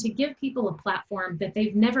perspectives and to give people a platform that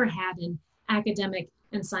they've never had in academic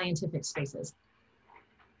and scientific spaces.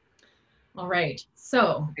 All right,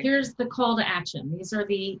 so here's the call to action. These are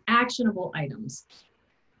the actionable items.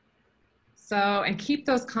 So, and keep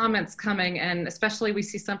those comments coming, and especially we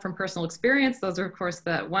see some from personal experience. Those are of course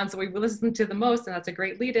the ones that we listen to the most, and that's a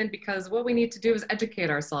great lead in because what we need to do is educate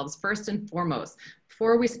ourselves first and foremost.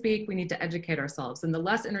 Before we speak, we need to educate ourselves, and the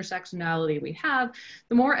less intersectionality we have,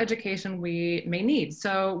 the more education we may need.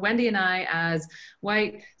 So Wendy and I, as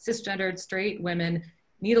white, cisgendered, straight women,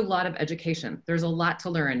 need a lot of education. There's a lot to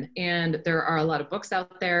learn, and there are a lot of books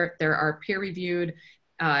out there. There are peer-reviewed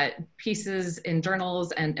pieces in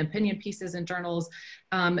journals and opinion pieces in journals.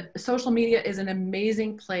 Social media is an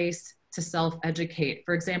amazing place to self-educate.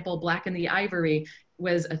 For example, Black in the Ivory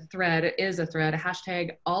is a thread, a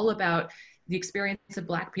hashtag all about the experience of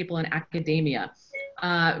Black people in academia.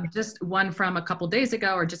 Just one from a couple days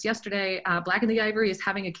ago or just yesterday, Black in the Ivory is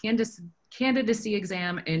having a candidacy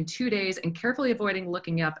exam in 2 days and carefully avoiding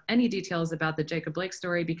looking up any details about the Jacob Blake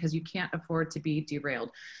story because you can't afford to be derailed.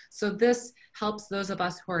 So this helps those of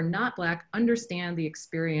us who are not Black understand the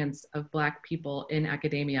experience of Black people in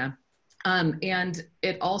academia. And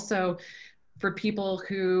it also, for people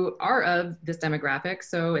who are of this demographic,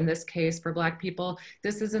 so in this case for Black people,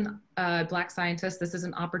 this is an Black scientist, this is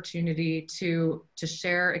an opportunity to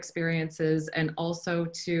share experiences and also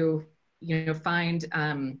to, you know, find,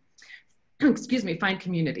 find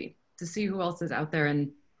community, to see who else is out there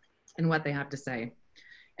and what they have to say.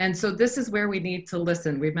 And so this is where we need to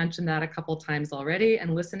listen. We've mentioned that a couple times already,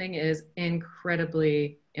 and listening is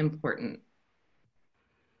incredibly important.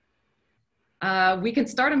 We can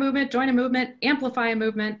start a movement, join a movement, amplify a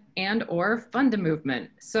movement, and or fund a movement.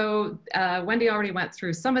 So Wendy already went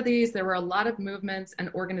through some of these. There were a lot of movements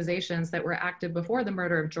and organizations that were active before the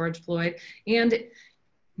murder of George Floyd, and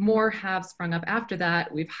more have sprung up after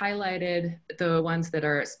that. We've highlighted the ones that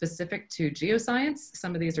are specific to geoscience.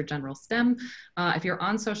 Some of these are general STEM. If you're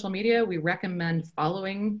on social media, we recommend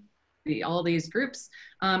following all these groups.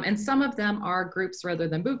 And some of them are groups rather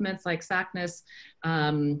than movements, like SACNAS,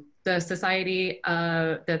 the society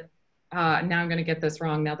now I'm going to get this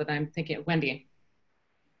wrong now that I'm thinking, Wendy.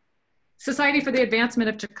 Society for the Advancement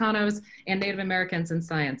of Chicanos and Native Americans in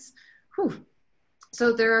Science. Whew.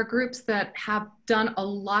 So there are groups that have done a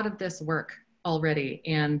lot of this work already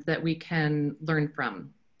and that we can learn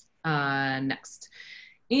from. Next.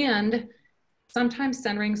 And sometimes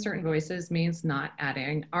centering certain voices means not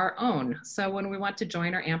adding our own. So when we want to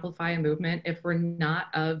join or amplify a movement, if we're not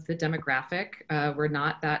of the demographic, we're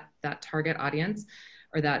not that target audience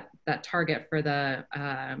or that target for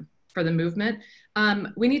the movement,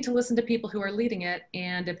 we need to listen to people who are leading it.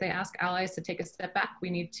 And if they ask allies to take a step back, we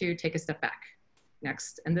need to take a step back.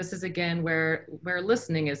 Next. And this is again where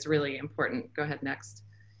listening is really important. Go ahead, next.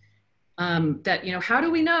 That, you know, how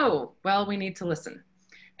do we know? Well, we need to listen.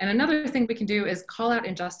 And another thing we can do is call out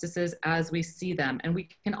injustices as we see them. And we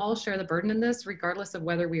can all share the burden in this, regardless of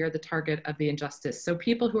whether we are the target of the injustice. So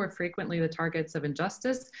people who are frequently the targets of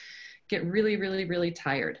injustice get really, really, really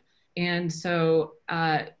tired. And so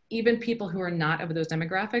even people who are not of those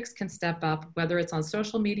demographics can step up, whether it's on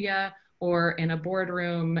social media or in a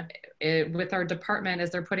boardroom with our department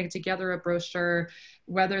as they're putting together a brochure,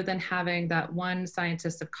 rather than having that one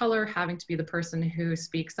scientist of color having to be the person who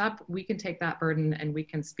speaks up, we can take that burden and we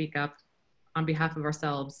can speak up on behalf of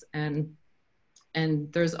ourselves. And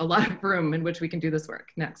there's a lot of room in which we can do this work.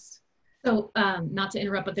 Next. So not to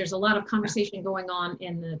interrupt, but there's a lot of conversation going on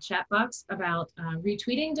in the chat box about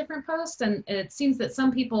retweeting different posts. And it seems that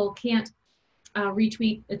some people can't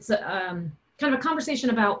retweet. It's kind of a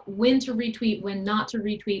conversation about when to retweet, when not to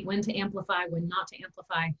retweet, when to amplify, when not to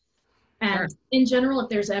amplify. And sure. In general, if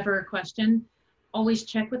there's ever a question, always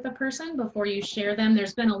check with the person before you share them.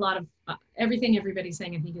 There's been a lot of everything everybody's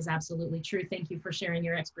saying, I think, is absolutely true. Thank you for sharing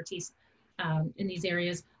your expertise in these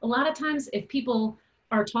areas. A lot of times, if people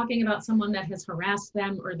are talking about someone that has harassed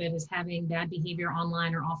them or that is having bad behavior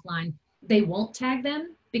online or offline, they won't tag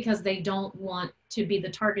them because they don't want to be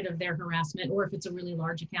the target of their harassment, or if it's a really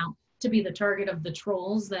large account, to be the target of the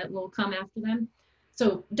trolls that will come after them.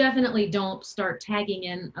 So definitely don't start tagging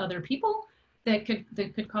in other people that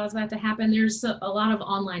could cause that to happen. There's a lot of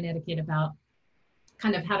online etiquette about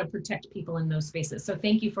kind of how to protect people in those spaces. So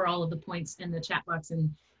thank you for all of the points in the chat box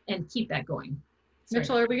and keep that going. Sorry.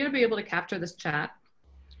 Mitchell, are we going to be able to capture this chat?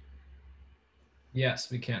 Yes,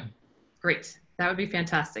 we can. Great. That would be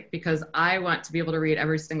fantastic because I want to be able to read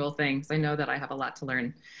every single thing because I know that I have a lot to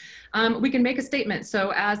learn. We can make a statement.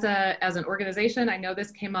 So as an organization, I know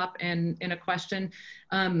this came up in a question.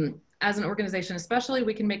 As an organization especially,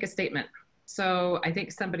 we can make a statement. So I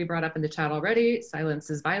think somebody brought up in the chat already, silence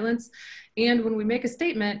is violence. And when we make a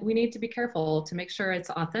statement, we need to be careful to make sure it's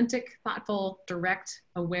authentic, thoughtful, direct,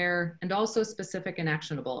 aware, and also specific and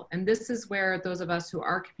actionable. And this is where those of us who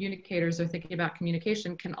are communicators or thinking about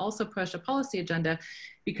communication can also push a policy agenda,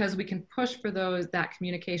 because we can push for that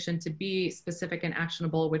communication to be specific and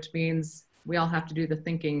actionable, which means we all have to do the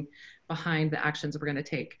thinking behind the actions we're going to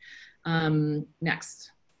take.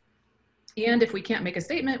 Next. And if we can't make a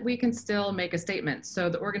statement, we can still make a statement. So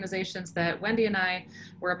the organizations that Wendy and I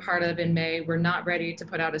were a part of in May were not ready to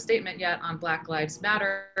put out a statement yet on Black Lives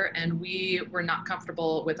Matter, and we were not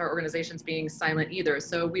comfortable with our organizations being silent either.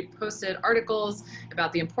 So we posted articles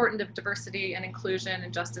about the importance of diversity and inclusion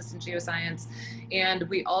and justice in geoscience. And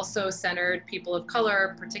we also centered people of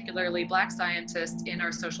color, particularly Black scientists, in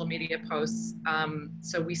our social media posts.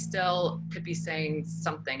 So we still could be saying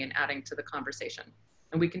something and adding to the conversation.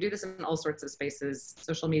 And we can do this in all sorts of spaces: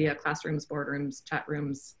 social media, classrooms, boardrooms, chat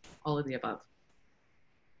rooms, all of the above.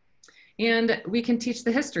 And we can teach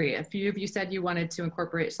the history. A few of you said you wanted to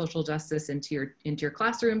incorporate social justice into your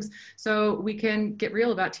classrooms. So we can get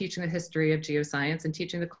real about teaching the history of geoscience and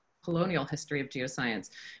teaching the colonial history of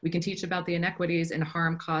geoscience. We can teach about the inequities and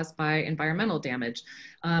harm caused by environmental damage.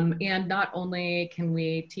 And not only can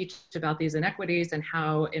we teach about these inequities and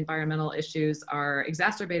how environmental issues are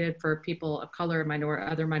exacerbated for people of color,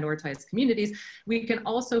 other minoritized communities, we can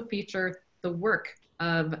also feature the work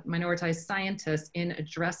of minoritized scientists in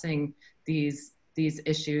addressing these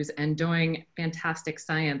issues and doing fantastic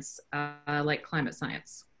science like climate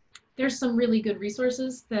science. There's some really good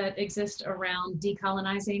resources that exist around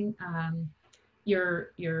decolonizing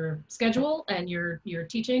your schedule and your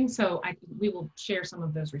teaching. So we will share some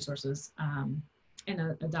of those resources in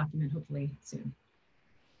a document hopefully soon.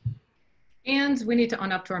 And we need to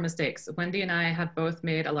own up to our mistakes. Wendy and I have both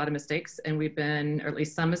made a lot of mistakes, and or at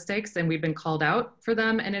least some mistakes, and we've been called out for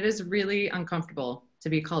them. And it is really uncomfortable to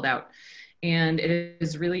be called out. And it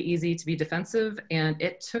is really easy to be defensive. And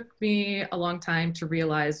it took me a long time to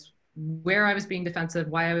realize where I was being defensive,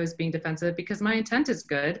 why I was being defensive, because my intent is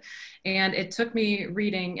good. And it took me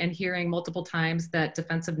reading and hearing multiple times that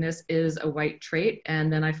defensiveness is a white trait.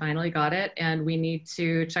 And then I finally got it. And we need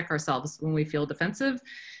to check ourselves when we feel defensive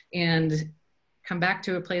and come back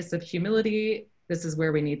to a place of humility. This is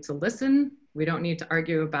where we need to listen. We don't need to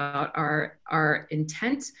argue about our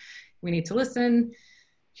intent. We need to listen,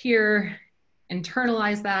 hear,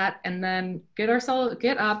 internalize that, and then get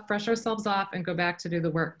up, brush ourselves off, and go back to do the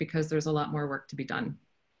work, because there's a lot more work to be done.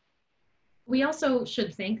 We also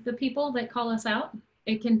should thank the people that call us out.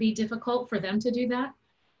 It can be difficult for them to do that.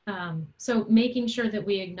 So making sure that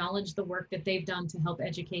we acknowledge the work that they've done to help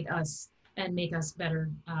educate us and make us better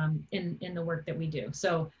in the work that we do.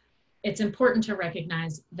 So it's important to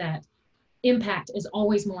recognize that impact is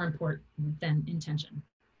always more important than intention,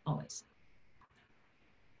 always.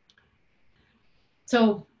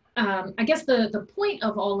 So I guess the point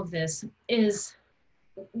of all of this is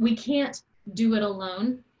we can't do it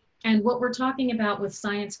alone. And what we're talking about with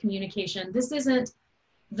science communication, this isn't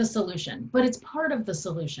the solution, but it's part of the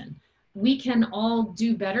solution. We can all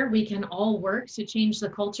do better. We can all work to change the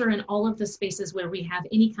culture in all of the spaces where we have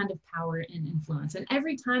any kind of power and influence. And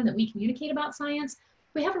every time that we communicate about science,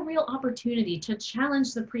 we have a real opportunity to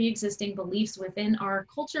challenge the pre-existing beliefs within our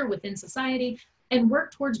culture, within society, and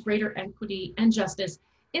work towards greater equity and justice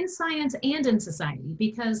in science and in society,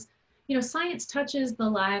 because science touches the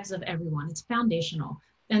lives of everyone. It's foundational.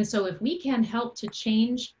 And so if we can help to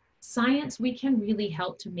change science, we can really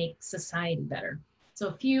help to make society better. So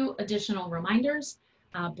a few additional reminders.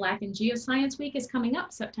 Black and Geoscience Week is coming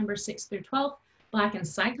up September 6th through 12th. Black and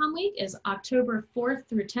SciComm Week is October 4th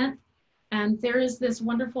through 10th. And there is this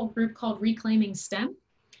wonderful group called Reclaiming STEM.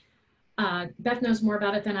 Beth knows more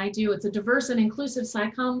about it than I do. It's a diverse and inclusive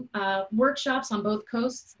SciComm workshops on both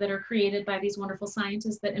coasts that are created by these wonderful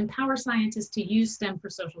scientists that empower scientists to use STEM for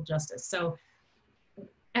social justice. So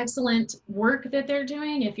excellent work that they're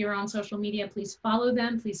doing. If you're on social media, please follow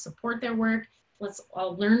them, please support their work. Let's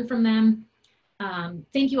all learn from them.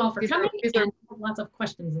 Thank you all for coming. And lots of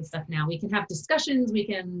questions and stuff now. We can have discussions,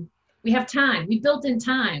 we have time, we built in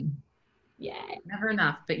time. Yay. Never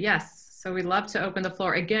enough, but yes. So we'd love to open the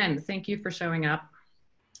floor. Again, thank you for showing up.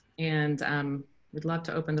 And we'd love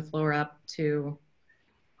to open the floor up to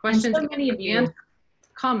questions and so many of you, and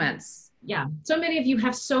comments. Yeah, so many of you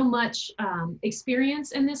have so much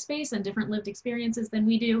experience in this space and different lived experiences than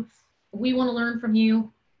we do. We want to learn from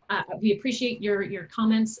you. We appreciate your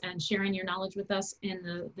comments and sharing your knowledge with us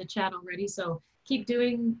in the chat already. So keep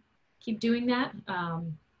doing that.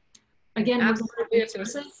 Again,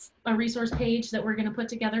 a resource page that we're going to put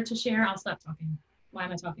together to share. I'll stop talking. Why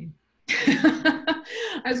am I talking?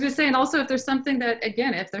 I was going to say, and also if there's something that,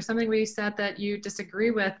 again, if there's something we said that you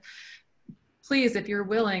disagree with, please, if you're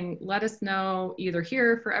willing, let us know either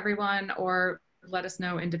here for everyone or let us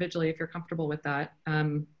know individually if you're comfortable with that.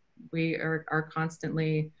 We are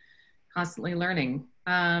constantly learning.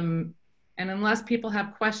 And unless people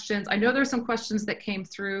have questions, I know there's some questions that came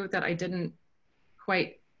through that I didn't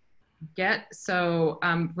quite get. So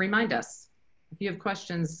remind us. if you have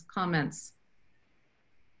questions, comments.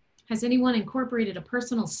 Has anyone incorporated a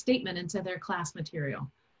personal statement into their class material?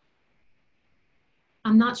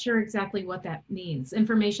 I'm not sure exactly what that means.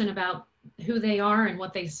 Information about who they are and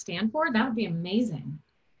what they stand for? That would be amazing.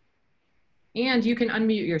 And you can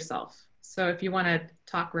unmute yourself. So if you want to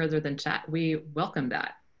talk rather than chat, we welcome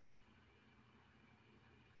that.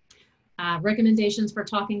 Recommendations for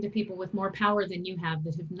talking to people with more power than you have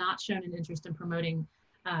that have not shown an interest in promoting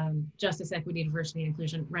justice, equity, diversity, and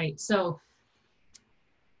inclusion. Right. So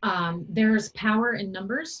there's power in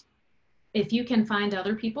numbers. If you can find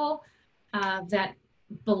other people that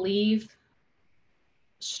believe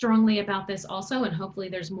strongly about this also, and hopefully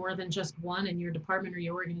there's more than just one in your department or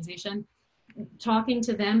your organization, talking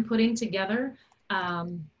to them, putting together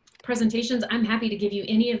presentations. I'm happy to give you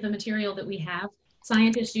any of the material that we have.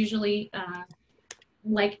 Scientists usually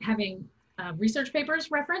like having research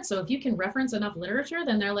papers referenced. So if you can reference enough literature,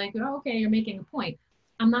 then they're like, oh, okay, you're making a point.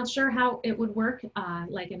 I'm not sure how it would work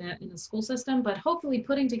like in a school system, but hopefully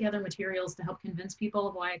putting together materials to help convince people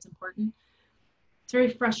of why it's important. It's very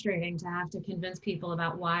frustrating to have to convince people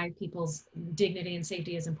about why people's dignity and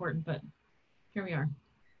safety is important, but here we are.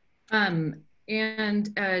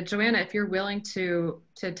 Joanna, if you're willing to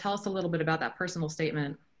tell us a little bit about that personal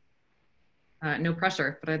statement, no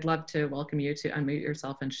pressure, but I'd love to welcome you to unmute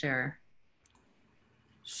yourself and share.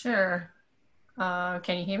 Sure.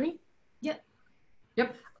 Can you hear me? Yep.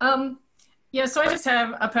 Yep. Yeah, so I just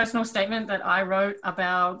have a personal statement that I wrote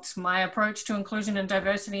about my approach to inclusion and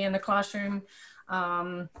diversity in the classroom.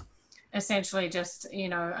 Essentially just, you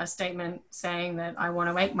know, a statement saying that I want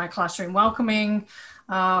to make my classroom welcoming,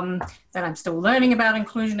 that I'm still learning about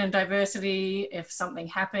inclusion and diversity. If something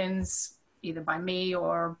happens, either by me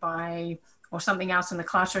or something else in the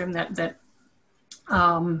classroom that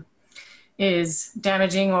is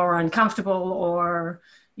damaging or uncomfortable or,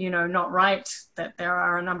 you know, not right, that there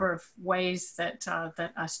are a number of ways that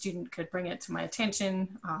that a student could bring it to my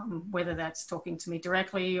attention, whether that's talking to me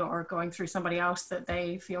directly or going through somebody else that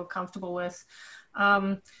they feel comfortable with.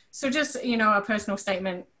 So just, you know, a personal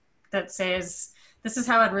statement that says, this is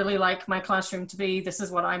how I'd really like my classroom to be. This is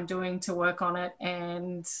what I'm doing to work on it.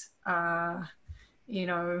 And, you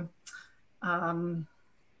know,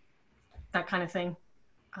 that kind of thing.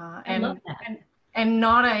 I love that. And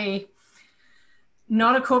not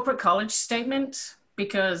a corporate college statement,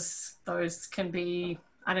 because those can be,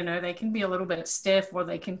 I don't know, they can be a little bit stiff, or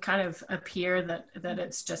they can kind of appear that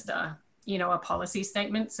it's just a, you know, a policy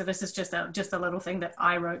statement. So this is just a little thing that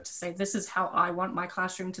I wrote to say, this is how I want my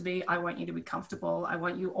classroom to be. I want you to be comfortable. I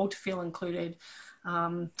want you all to feel included.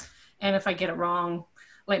 And if I get it wrong,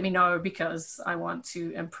 let me know, because I want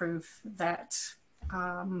to improve that,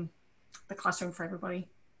 the classroom for everybody.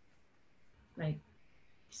 Right.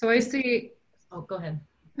 So I see. Oh, go ahead.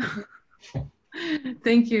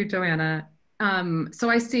 Thank you, Joanna. So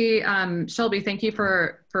I see, Shelby, thank you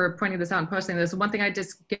for pointing this out and posting this. One thing I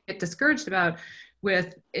just get discouraged about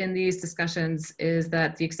in these discussions is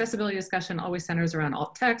that the accessibility discussion always centers around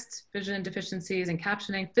alt text, vision deficiencies, and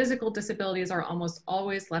captioning. Physical disabilities are almost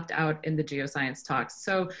always left out in the geoscience talks.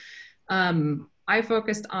 So I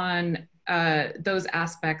focused on those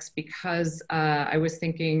aspects because I was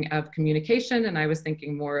thinking of communication, and I was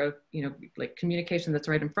thinking more of, you know, like communication that's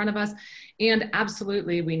right in front of us. And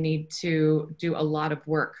absolutely, we need to do a lot of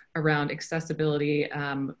work around accessibility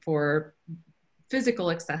for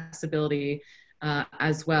physical accessibility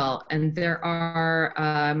as well. And there's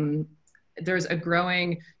a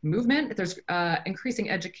growing movement. There's increasing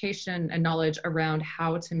education and knowledge around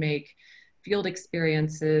how to make field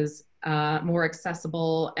experiences more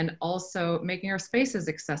accessible, and also making our spaces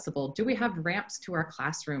accessible. Do we have ramps to our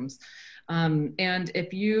classrooms? And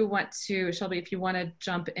if you want to, Shelby, if you want to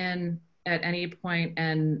jump in at any point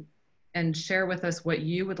and share with us what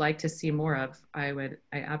you would like to see more of, I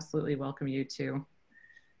absolutely welcome you to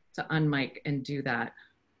unmic and do that.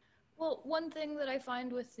 Well, one thing that I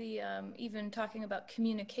find with the, even talking about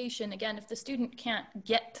communication, again, if the student can't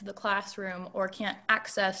get to the classroom or can't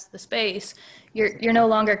access the space, you're no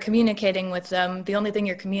longer communicating with them. The only thing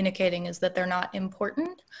you're communicating is that they're not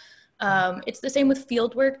important. It's the same with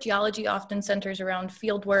field work. Geology often centers around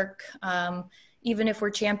field work. Even if we're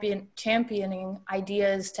championing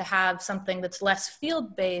ideas to have something that's less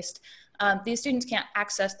field-based, these students can't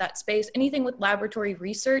access that space. Anything with laboratory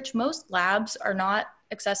research, most labs are not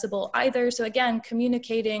accessible either. So again,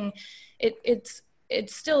 communicating, it's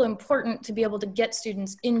still important to be able to get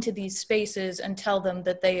students into these spaces and tell them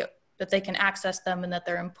that they can access them and that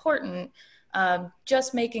they're important.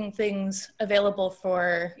 Just making things available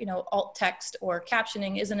for, you know, alt text or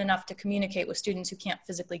captioning isn't enough to communicate with students who can't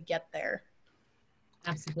physically get there.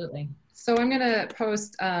 Absolutely. So I'm gonna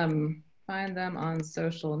post, find them on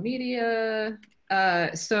social media.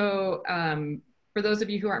 For those of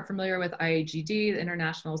you who aren't familiar with IAGD, the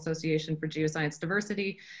International Association for Geoscience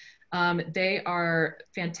Diversity, they are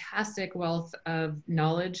fantastic wealth of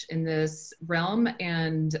knowledge in this realm,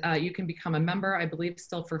 and you can become a member, I believe,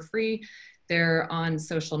 still for free. They're on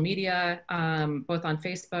social media, both on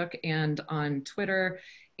Facebook and on Twitter,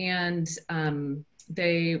 and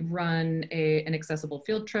they run an accessible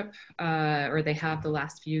field trip, or they have the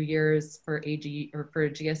last few years for AG or for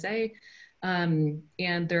GSA, and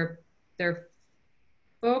their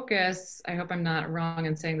focus, I hope I'm not wrong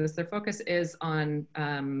in saying this, their focus is on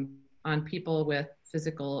people with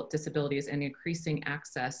physical disabilities and increasing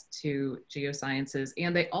access to geosciences.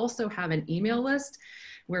 And they also have an email list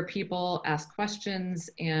where people ask questions,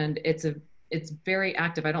 and it's very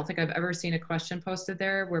active. I don't think I've ever seen a question posted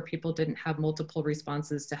there where people didn't have multiple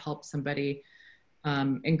responses to help somebody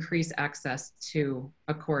increase access to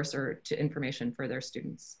a course or to information for their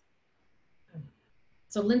students.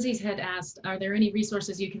 So Lindsay's had asked, are there any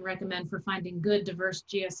resources you can recommend for finding good, diverse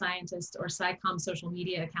geoscientists or SciComm social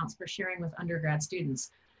media accounts for sharing with undergrad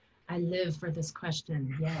students? I live for this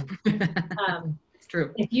question, yes. It's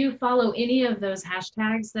true. If you follow any of those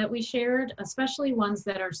hashtags that we shared, especially ones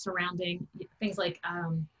that are surrounding things like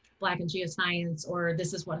Black and Geoscience, or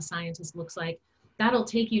this is what a scientist looks like, that'll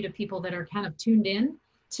take you to people that are kind of tuned in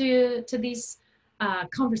to these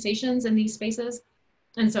conversations in these spaces.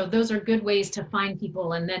 And so those are good ways to find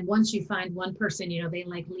people. And then once you find one person, you know, they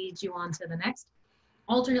like lead you on to the next.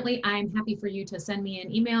 Alternately, I'm happy for you to send me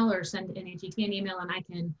an email or send NAGT an email, and I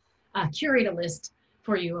can curate a list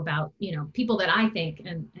for you about, you know, people that I think,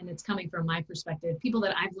 and it's coming from my perspective, people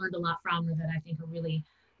that I've learned a lot from, or that I think are really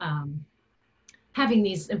having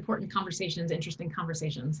these important conversations, interesting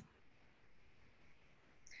conversations.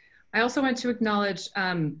 I also want to acknowledge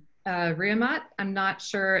Riamat. I'm not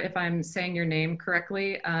sure if I'm saying your name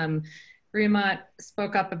correctly. Riamat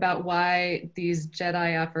spoke up about why these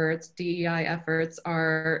JEDI efforts, DEI efforts,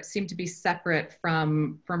 seem to be separate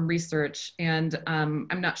from research. And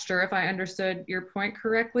I'm not sure if I understood your point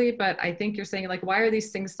correctly, but I think you're saying, like, why are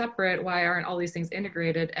these things separate? Why aren't all these things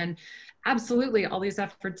integrated? And absolutely, all these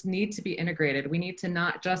efforts need to be integrated. We need to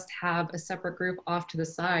not just have a separate group off to the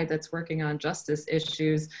side that's working on justice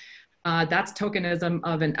issues. That's tokenism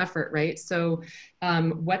of an effort, right? So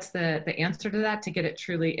what's the answer to that to get it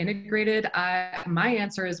truly integrated? My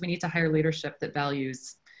answer is we need to hire leadership that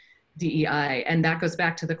values DEI. And that goes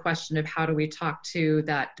back to the question of how do we talk to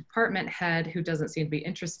that department head who doesn't seem to be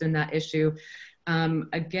interested in that issue.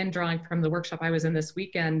 Again, drawing from the workshop I was in this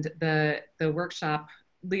weekend, the workshop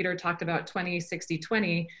leader talked about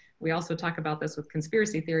 20-60-20. We also talk about this with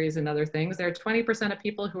conspiracy theories and other things. There are 20% of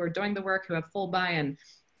people who are doing the work who have full buy-in.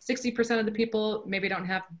 60% of the people maybe don't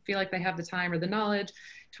feel like they have the time or the knowledge.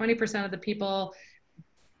 20% of the people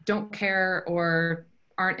don't care or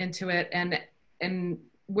aren't into it. And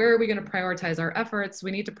where are we going to prioritize our efforts? We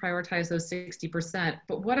need to prioritize those 60%.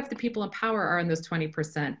 But what if the people in power are in those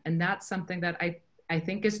 20%? And that's something that I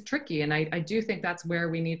think is tricky. And I do think that's where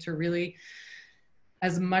we need to really,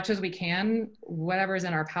 as much as we can, whatever is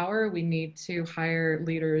in our power, we need to hire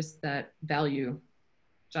leaders that value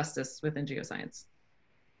justice within geoscience.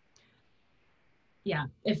 Yeah,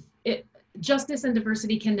 justice and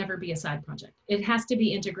diversity can never be a side project. It has to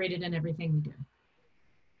be integrated in everything we do.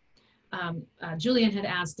 Julian had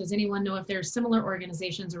asked, does anyone know if there are similar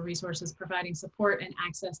organizations or resources providing support and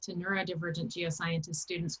access to neurodivergent geoscientist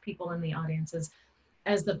students, people in the audiences?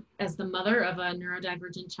 As the mother of a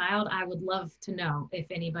neurodivergent child, I would love to know if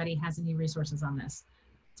anybody has any resources on this.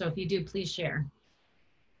 So if you do, please share.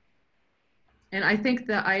 And I think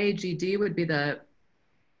the IAGD would be the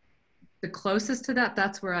closest to that.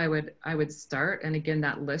 That's where I would start. And again,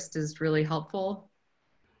 that list is really helpful.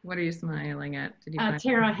 What are you smiling at? Did you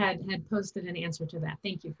Tara had posted an answer to that.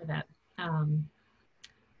 Thank you for that.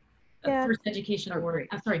 Yeah. First Education Award.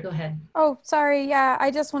 Sorry, go ahead. Oh, sorry. Yeah,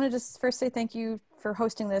 I just wanted to first say thank you for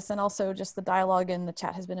hosting this, and also just the dialogue in the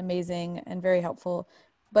chat has been amazing and very helpful.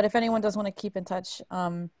 But if anyone does want to keep in touch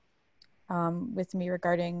with me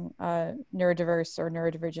regarding neurodiverse or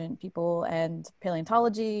neurodivergent people and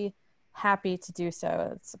paleontology, happy to do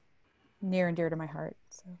so. It's near and dear to my heart.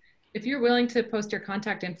 So. If you're willing to post your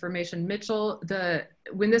contact information, Mitchell,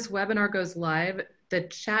 when this webinar goes live, the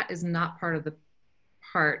chat is not part of the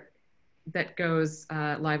part that goes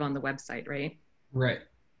live on the website, right? Right.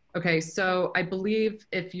 Okay, so I believe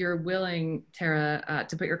if you're willing, Tara,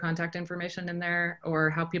 to put your contact information in there or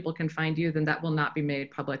how people can find you, then that will not be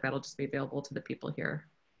made public. That'll just be available to the people here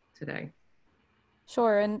today.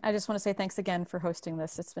 Sure. And I just want to say thanks again for hosting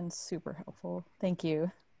this. It's been super helpful. Thank you.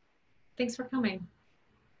 Thanks for coming.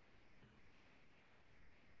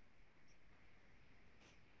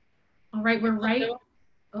 All right, we're right.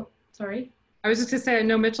 Oh, sorry. I was just gonna say, I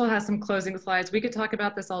know Mitchell has some closing slides. We could talk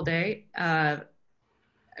about this all day.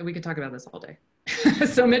 We could talk about this all day.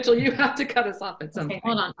 So Mitchell, you have to cut us off at some point.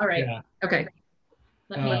 Hold on. All right. Yeah. Okay.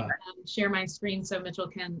 Let me share my screen so Mitchell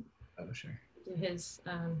can Sure. do his.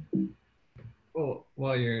 Well,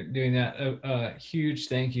 while you're doing that, a huge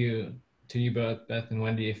thank you to you both, Beth and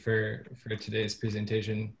Wendy, for today's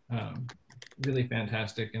presentation. Really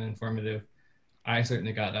fantastic and informative. I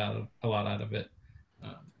certainly got a lot out of it,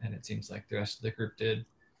 and it seems like the rest of the group did.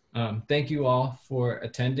 Thank you all for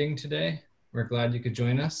attending today. We're glad you could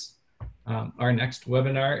join us. Our next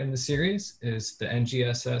webinar in the series is the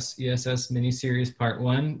NGSS ESS mini-series Part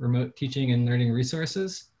 1, Remote Teaching and Learning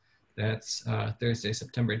Resources. That's Thursday,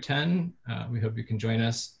 September 10. We hope you can join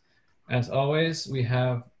us. As always, we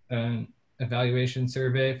have an evaluation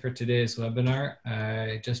survey for today's webinar.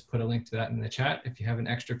 I just put a link to that in the chat. If you have an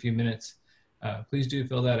extra few minutes, please do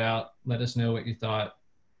fill that out. Let us know what you thought,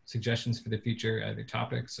 suggestions for the future, either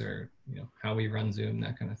topics or how we run Zoom,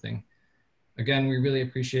 that kind of thing. Again, we really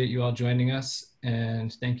appreciate you all joining us,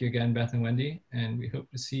 and thank you again, Beth and Wendy, and we hope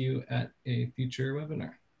to see you at a future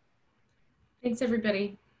webinar. Thanks,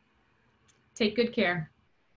 everybody. Take good care.